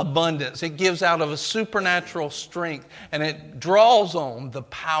supernatural abundance. It gives out of a supernatural strength. And it draws on the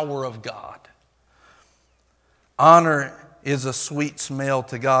power of God. Honor is a sweet smell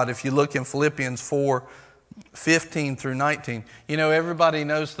to God. If you look in Philippians 4:15 through 19. You know, everybody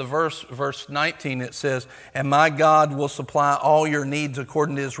knows the verse 19. It says, and my God will supply all your needs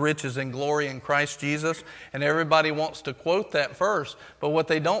according to his riches and glory in Christ Jesus. And everybody wants to quote that verse. But what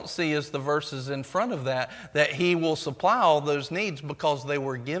they don't see is the verses in front of that he will supply all those needs because they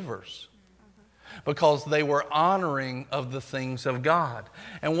were givers. Because they were honoring of the things of God.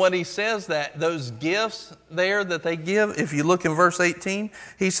 And what he says that those gifts there that they give, if you look in verse 18,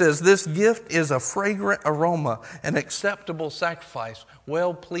 he says, this gift is a fragrant aroma, an acceptable sacrifice,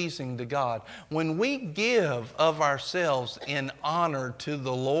 well-pleasing to God. When we give of ourselves in honor to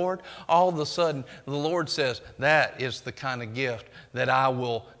the Lord, all of a sudden the Lord says, that is the kind of gift that I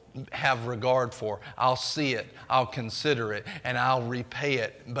will have regard for. I'll see it, I'll consider it, and I'll repay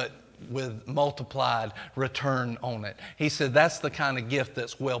it. But with multiplied return on it. He said that's the kind of gift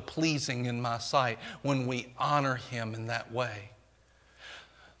that's well-pleasing in my sight when we honor him in that way.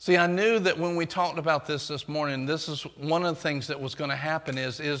 See, I knew that when we talked about this morning, this is one of the things that was going to happen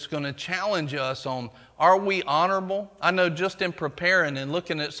is going to challenge us on, are we honorable? I know just in preparing and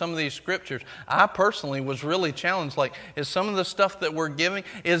looking at some of these scriptures, I personally was really challenged. Like, is some of the stuff that we're giving,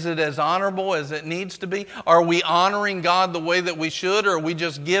 is it as honorable as it needs to be? Are we honoring God the way that we should, or are we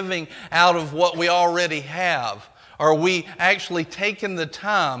just giving out of what we already have? Are we actually taking the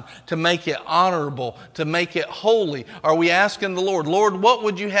time to make it honorable, to make it holy? Are we asking the Lord, Lord, what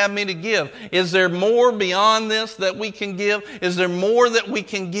would you have me to give? Is there more beyond this that we can give? Is there more that we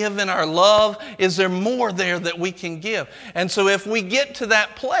can give in our love? Is there more there that we can give? And so if we get to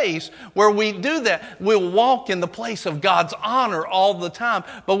that place where we do that, we'll walk in the place of God's honor all the time.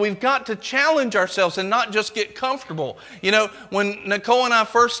 But we've got to challenge ourselves and not just get comfortable. You know, when Nicole and I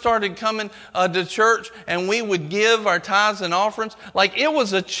first started coming to church and we would give our tithes and offerings, like it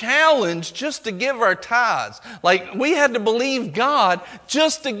was a challenge just to give our tithes. Like we had to believe God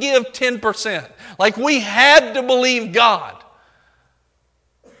just to give 10%. Like we had to believe God.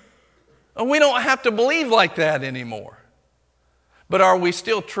 And we don't have to believe like that anymore. But are we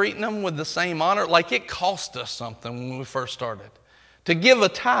still treating them with the same honor? Like it cost us something when we first started. To give a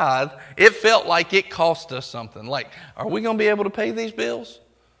tithe, it felt like it cost us something. Like, are we going to be able to pay these bills?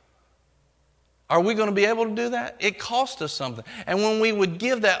 Are we going to be able to do that? It cost us something. And when we would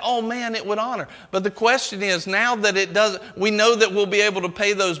give that, oh man, it would honor. But the question is, now that it does, we know that we'll be able to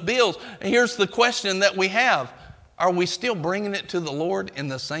pay those bills. And here's the question that we have. Are we still bringing it to the Lord in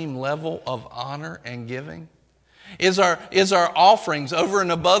the same level of honor and giving? Is our offerings over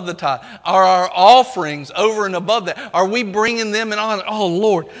and above the tithe? Are our offerings over and above that? Are we bringing them in honor? Oh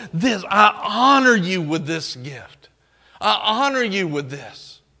Lord, I honor you with this gift. I honor you with this.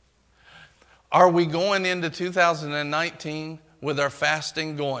 Are we going into 2019 with our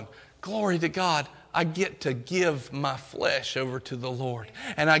fasting going, glory to God, I get to give my flesh over to the Lord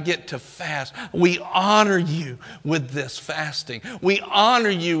and I get to fast. We honor you with this fasting. We honor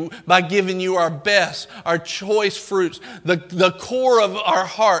you by giving you our best, our choice fruits, the core of our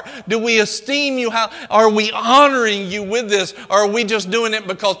heart. Do we esteem you? How are we honoring you with this? Or are we just doing it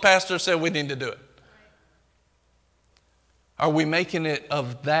because Pastor said we need to do it? Are we making it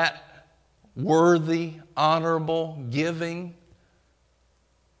of that worthy, honorable giving?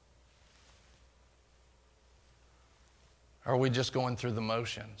 Or are we just going through the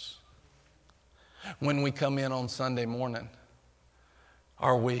motions? When we come in on Sunday morning,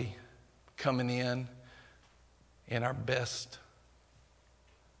 are we coming in our best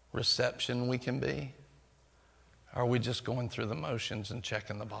reception we can be? Or are we just going through the motions and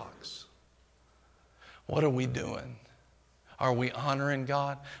checking the box? What are we doing? Are we honoring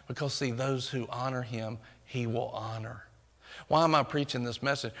God? Because see, those who honor him, he will honor. Why am I preaching this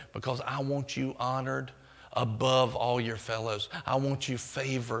message? Because I want you honored above all your fellows. I want you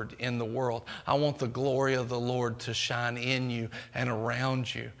favored in the world. I want the glory of the Lord to shine in you and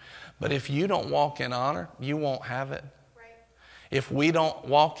around you. But if you don't walk in honor, you won't have it. Right. If we don't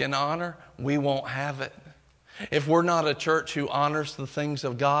walk in honor, we won't have it. If we're not a church who honors the things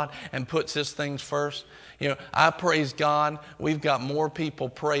of God and puts His things first, I praise God. We've got more people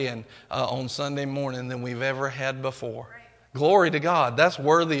praying on Sunday morning than we've ever had before. Glory to God. That's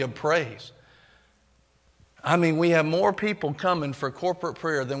worthy of praise. I mean, we have more people coming for corporate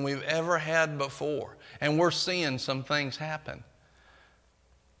prayer than we've ever had before. And we're seeing some things happen.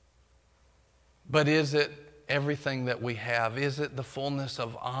 But is it everything that we have? Is it the fullness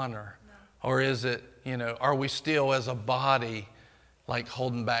of honor? No. Or is it, are we still as a body like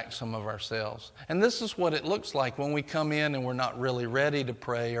holding back some of ourselves? And this is what it looks like when we come in and we're not really ready to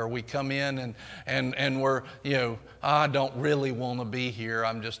pray, or we come in and we're, I don't really want to be here,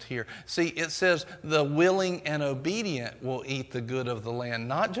 I'm just here. See, it says the willing and obedient will eat the good of the land,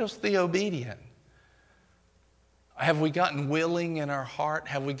 not just the obedient. Have we gotten willing in our heart?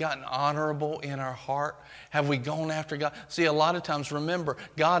 Have we gotten honorable in our heart? Have we gone after God? See, a lot of times, remember,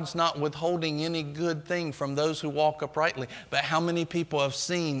 God's not withholding any good thing from those who walk uprightly. But how many people have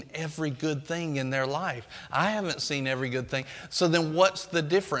seen every good thing in their life? I haven't seen every good thing. So then what's the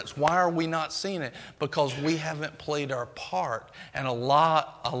difference? Why are we not seeing it? Because we haven't played our part. And a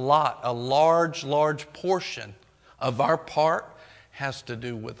large portion of our part has to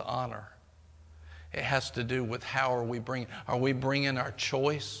do with honor. It has to do with how are we bringing. Are we bringing our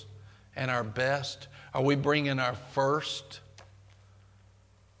choice and our best? Are we bringing our first?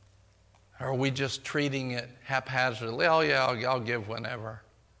 Or are we just treating it haphazardly? Oh yeah, I'll give whenever.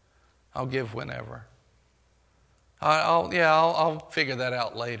 I'll give whenever. I'll figure that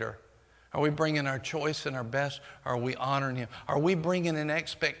out later. Are we bringing our choice and our best? Or are we honoring Him? Are we bringing an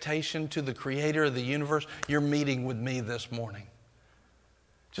expectation to the Creator of the universe? You're meeting with me this morning.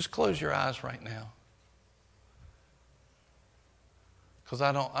 Just close your eyes right now. Because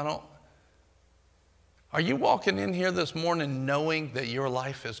I don't. Are you walking in here this morning knowing that your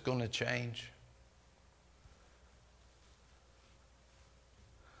life is going to change?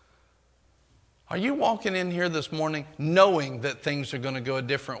 Are you walking in here this morning knowing that things are going to go a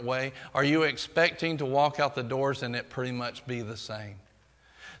different way? Are you expecting to walk out the doors and it pretty much be the same?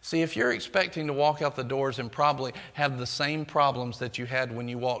 See, if you're expecting to walk out the doors and probably have the same problems that you had when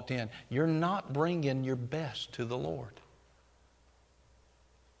you walked in, you're not bringing your best to the Lord.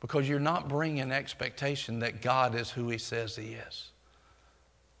 Because you're not bringing expectation that God is who He says He is.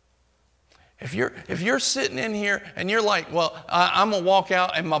 If you're sitting in here and you're like, well, I'm going to walk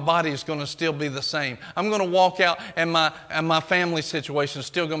out and my body is going to still be the same. I'm going to walk out and my family situation is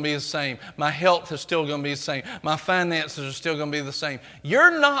still going to be the same. My health is still going to be the same. My finances are still going to be the same.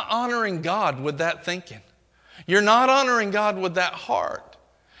 You're not honoring God with that thinking. You're not honoring God with that heart.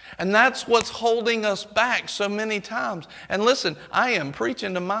 And that's what's holding us back so many times. And listen, I am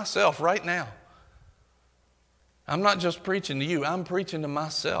preaching to myself right now. I'm not just preaching to you, I'm preaching to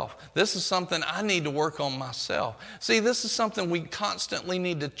myself. This is something I need to work on myself. See, this is something we constantly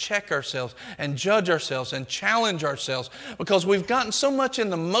need to check ourselves and judge ourselves and challenge ourselves, because we've gotten so much in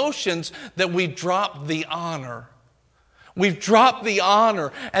the motions that we've dropped the honor. We've dropped the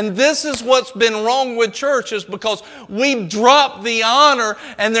honor. And this is what's been wrong with church, is because we dropped the honor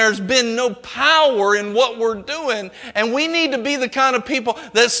and there's been no power in what we're doing. And we need to be the kind of people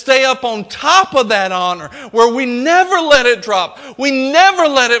that stay up on top of that honor, where we never let it drop. We never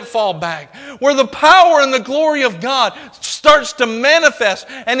let it fall back. Where the power and the glory of God starts to manifest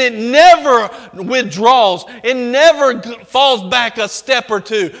and it never withdraws. It never falls back a step or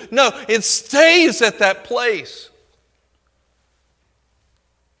two. No, it stays at that place.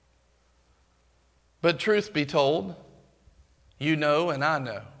 But truth be told, you know and I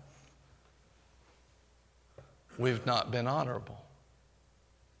know, we've not been honorable.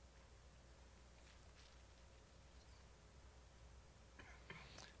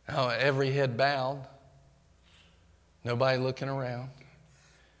 Now, every head bowed, nobody looking around.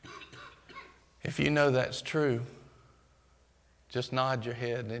 If you know that's true, just nod your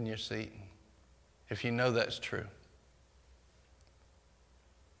head in your seat if you know that's true.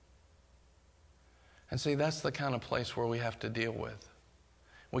 And see, that's the kind of place where we have to deal with.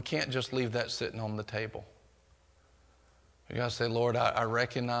 We can't just leave that sitting on the table. We got to say, Lord, I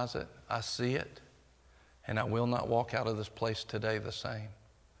recognize it, I see it, and I will not walk out of this place today the same.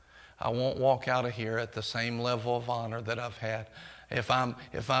 I won't walk out of here at the same level of honor that I've had. If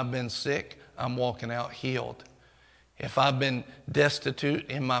I've been sick, I'm walking out healed. If I've been destitute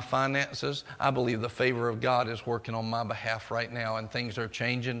in my finances, I believe the favor of God is working on my behalf right now, and things are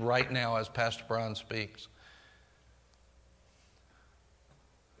changing right now as Pastor Brian speaks.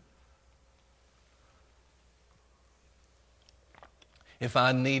 If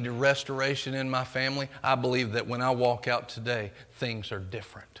I need restoration in my family, I believe that when I walk out today, things are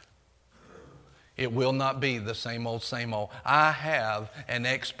different. It will not be the same old, same old. I have an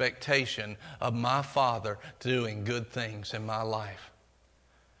expectation of my Father doing good things in my life.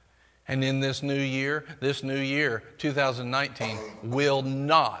 And in this new year, 2019, will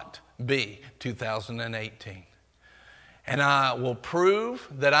not be 2018. And I will prove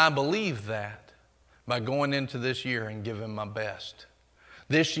that I believe that by going into this year and giving my best.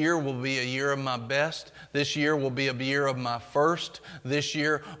 This year will be a year of my best. This year will be a year of my first. This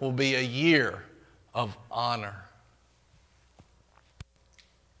year will be a year of honor.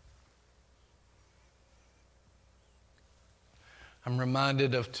 I'm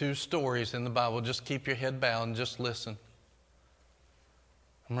reminded of two stories in the Bible. Just keep your head bowed and just listen.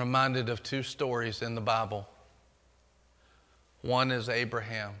 I'm reminded of two stories in the Bible. One is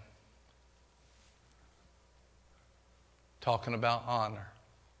Abraham, talking about honor.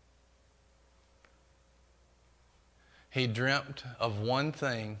 He dreamt of one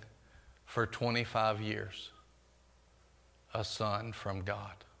thing for 25 years, a son from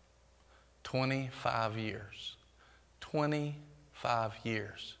God. 25 years. 25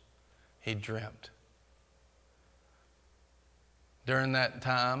 years he dreamt. During that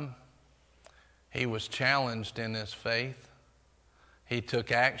time, he was challenged in his faith. He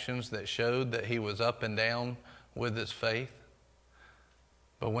took actions that showed that he was up and down with his faith.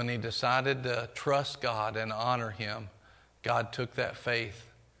 But when he decided to trust God and honor Him, God took that faith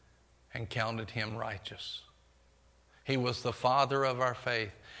and counted him righteous. He was the father of our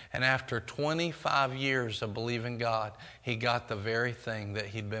faith. And after 25 years of believing God, he got the very thing that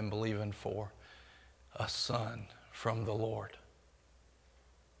he'd been believing for, a son from the Lord.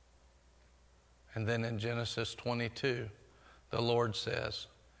 And then in Genesis 22, the Lord says,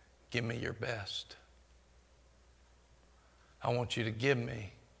 give me your best. I want you to give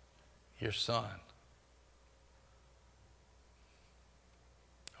me your son.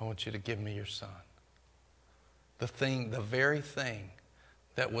 I want you to give me your son. The very thing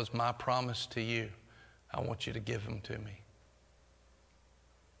that was my promise to you, I want you to give him to me.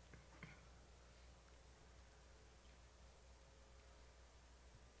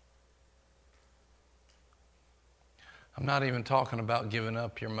 I'm not even talking about giving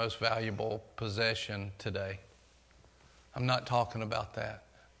up your most valuable possession today. I'm not talking about that.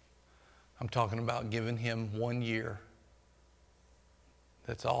 I'm talking about giving him 1 year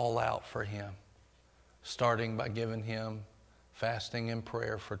that's all out for him, starting by giving him fasting and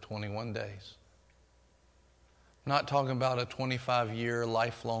prayer for 21 days. I'm not talking about a 25-year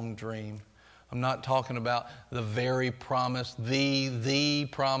lifelong dream. I'm not talking about the very promise, the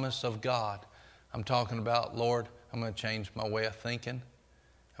promise of God. I'm talking about, Lord, I'm going to change my way of thinking.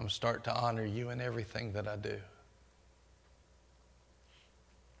 I'm going to start to honor you in everything that I do.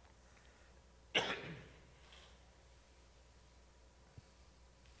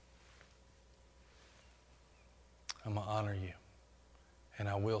 I'm going to honor you, and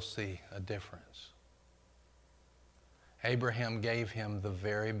I will see a difference. Abraham gave him the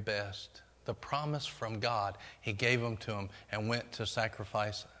very best, the promise from God. He gave them to him and went to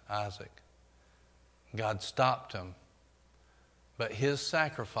sacrifice Isaac. God stopped him, but his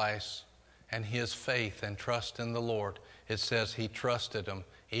sacrifice and his faith and trust in the Lord, it says he trusted him,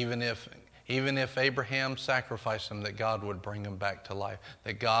 even if Abraham sacrificed him, that God would bring him back to life,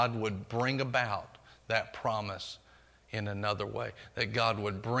 that God would bring about that promise in another way, that God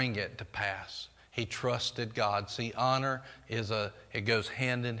would bring it to pass. He trusted God. See, honor it goes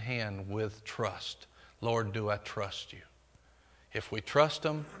hand in hand with trust. Lord, do I trust you? If we trust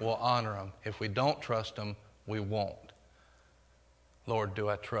him, we'll honor him. If we don't trust him, we won't. Lord, do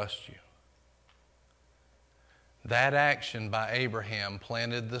I trust you? That action by Abraham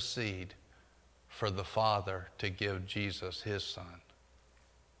planted the seed for the Father to give Jesus his son.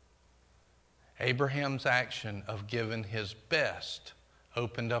 Abraham's action of giving his best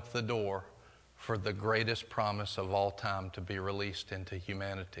opened up the door for the greatest promise of all time to be released into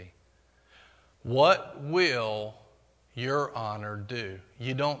humanity. What will your honor do?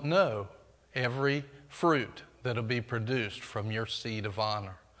 You don't know every fruit that'll be produced from your seed of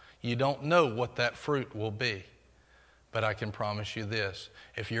honor. You don't know what that fruit will be. But I can promise you this,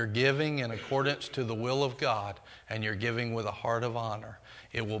 if you're giving in accordance to the will of God and you're giving with a heart of honor,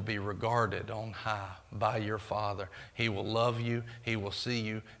 it will be regarded on high by your Father. He will love you, He will see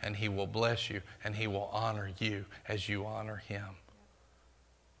you, and He will bless you, and He will honor you as you honor Him.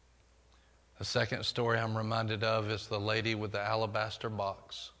 The second story I'm reminded of is the lady with the alabaster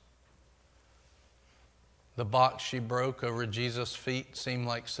box. The box she broke over Jesus' feet seemed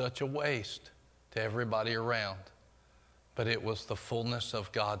like such a waste to everybody around. But it was the fullness of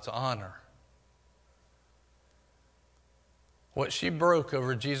God's honor. What she broke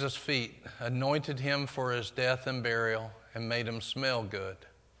over Jesus' feet anointed him for his death and burial and made him smell good.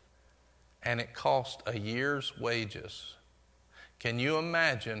 And it cost a year's wages. Can you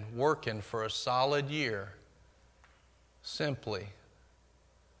imagine working for a solid year simply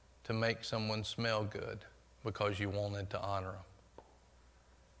to make someone smell good because you wanted to honor them?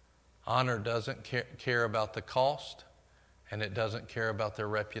 Honor doesn't care about the cost, and it doesn't care about their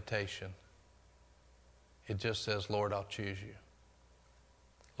reputation. It just says, Lord, I'll choose you.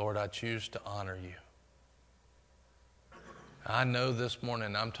 Lord, I choose to honor you. I know this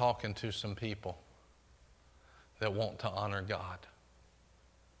morning I'm talking to some people that want to honor God.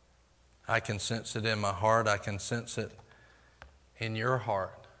 I can sense it in my heart. I can sense it in your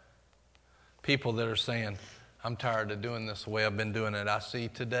heart. People that are saying, I'm tired of doing this the way I've been doing it. I see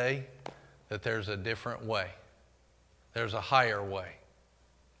today that there's a different way. There's a higher way.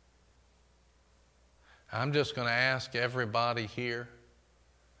 I'm just going to ask everybody here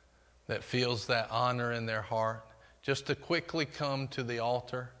that feels that honor in their heart just to quickly come to the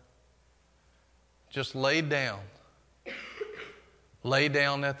altar. Just lay down. Lay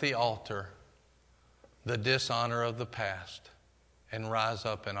down at the altar the dishonor of the past and rise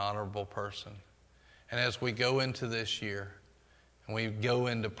up an honorable person. And as we go into this year and we go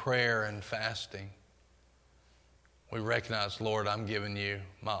into prayer and fasting, we recognize, Lord, I'm giving you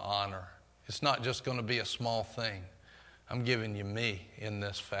my honor. It's not just going to be a small thing. I'm giving you me in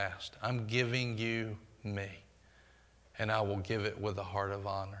this fast. I'm giving you me. And I will give it with a heart of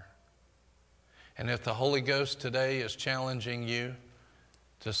honor. And if the Holy Ghost today is challenging you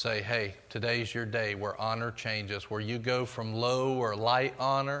to say, hey, today's your day where honor changes, where you go from low or light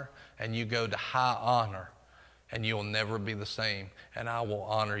honor and you go to high honor, and you'll never be the same. And I will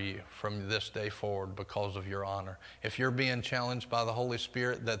honor you from this day forward because of your honor. If you're being challenged by the Holy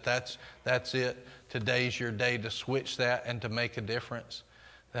Spirit that's it, today's your day to switch that and to make a difference,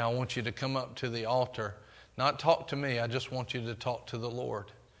 then I want you to come up to the altar. Not talk to me, I just want you to talk to the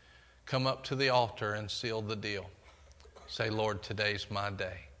Lord. Come up to the altar and seal the deal. Say, Lord, today's my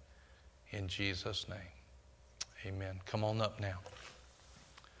day. In Jesus' name, amen. Come on up now.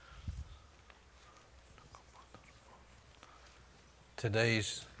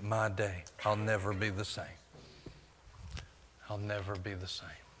 Today's my day. I'll never be the same. I'll never be the same.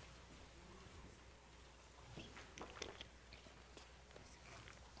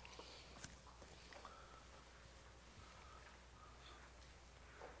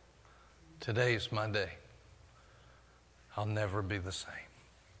 Today's my day. I'll never be the same.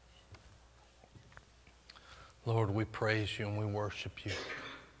 Lord, we praise you and we worship you.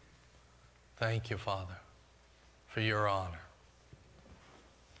 Thank you, Father, for your honor.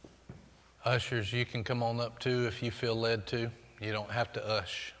 Ushers, you can come on up too if you feel led to. You don't have to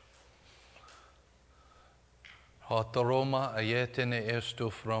ush. Hataroma ayetene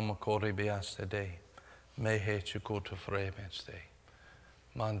estu from koribiastede. Mehe chukutu frebenste.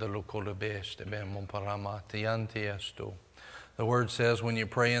 Mandalu kolibeste ben paramati anti estu. The word says when you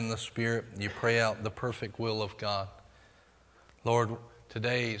pray in the Spirit, you pray out the perfect will of God. Lord,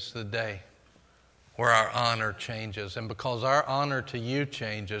 today's the day where our honor changes. And because our honor to you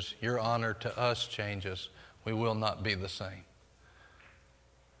changes, your honor to us changes. We will not be the same.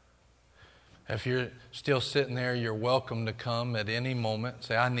 If you're still sitting there, you're welcome to come at any moment.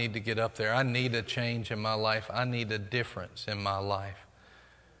 Say, I need to get up there. I need a change in my life. I need a difference in my life.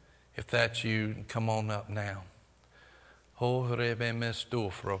 If that's you, come on up now. Lord,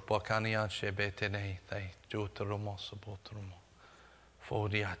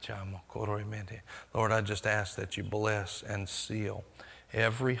 I just ask that you bless and seal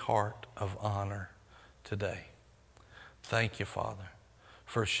every heart of honor today. Thank you, Father,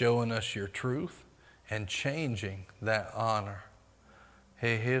 for showing us your truth and changing that honor.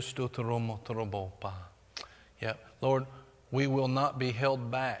 Yeah, Lord, we will not be held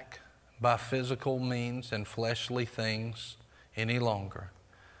back by physical means and fleshly things any longer,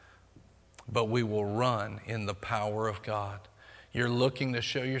 but we will run in the power of God. You're looking to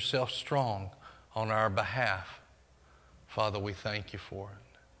show yourself strong on our behalf. Father, we thank you for it.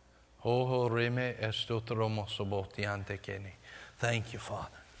 Thank you,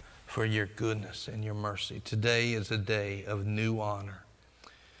 Father, for your goodness and your mercy. Today is a day of new honor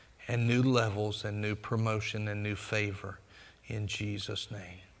and new levels and new promotion and new favor in Jesus'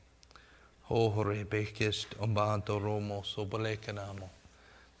 name.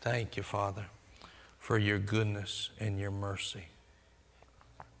 Thank you, Father, for your goodness and your mercy.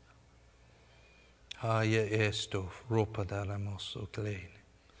 I'm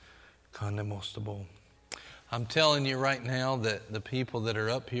telling you right now that the people that are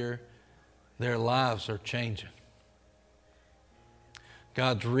up here, their lives are changing.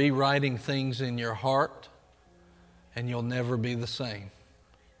 God's rewriting things in your heart, and you'll never be the same.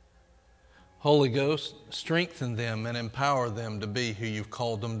 Holy Ghost, strengthen them and empower them to be who you've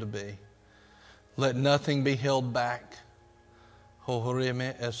called them to be. Let nothing be held back.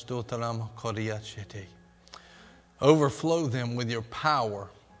 Overflow them with your power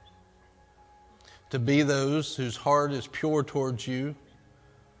to be those whose heart is pure towards you,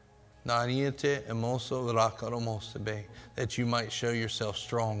 that you might show yourself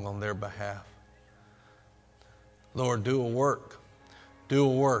strong on their behalf. Lord, do a work. Do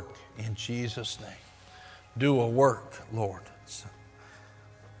a work in Jesus' name. Do a work, Lord.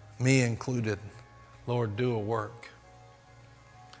 Me included. Lord, do a work.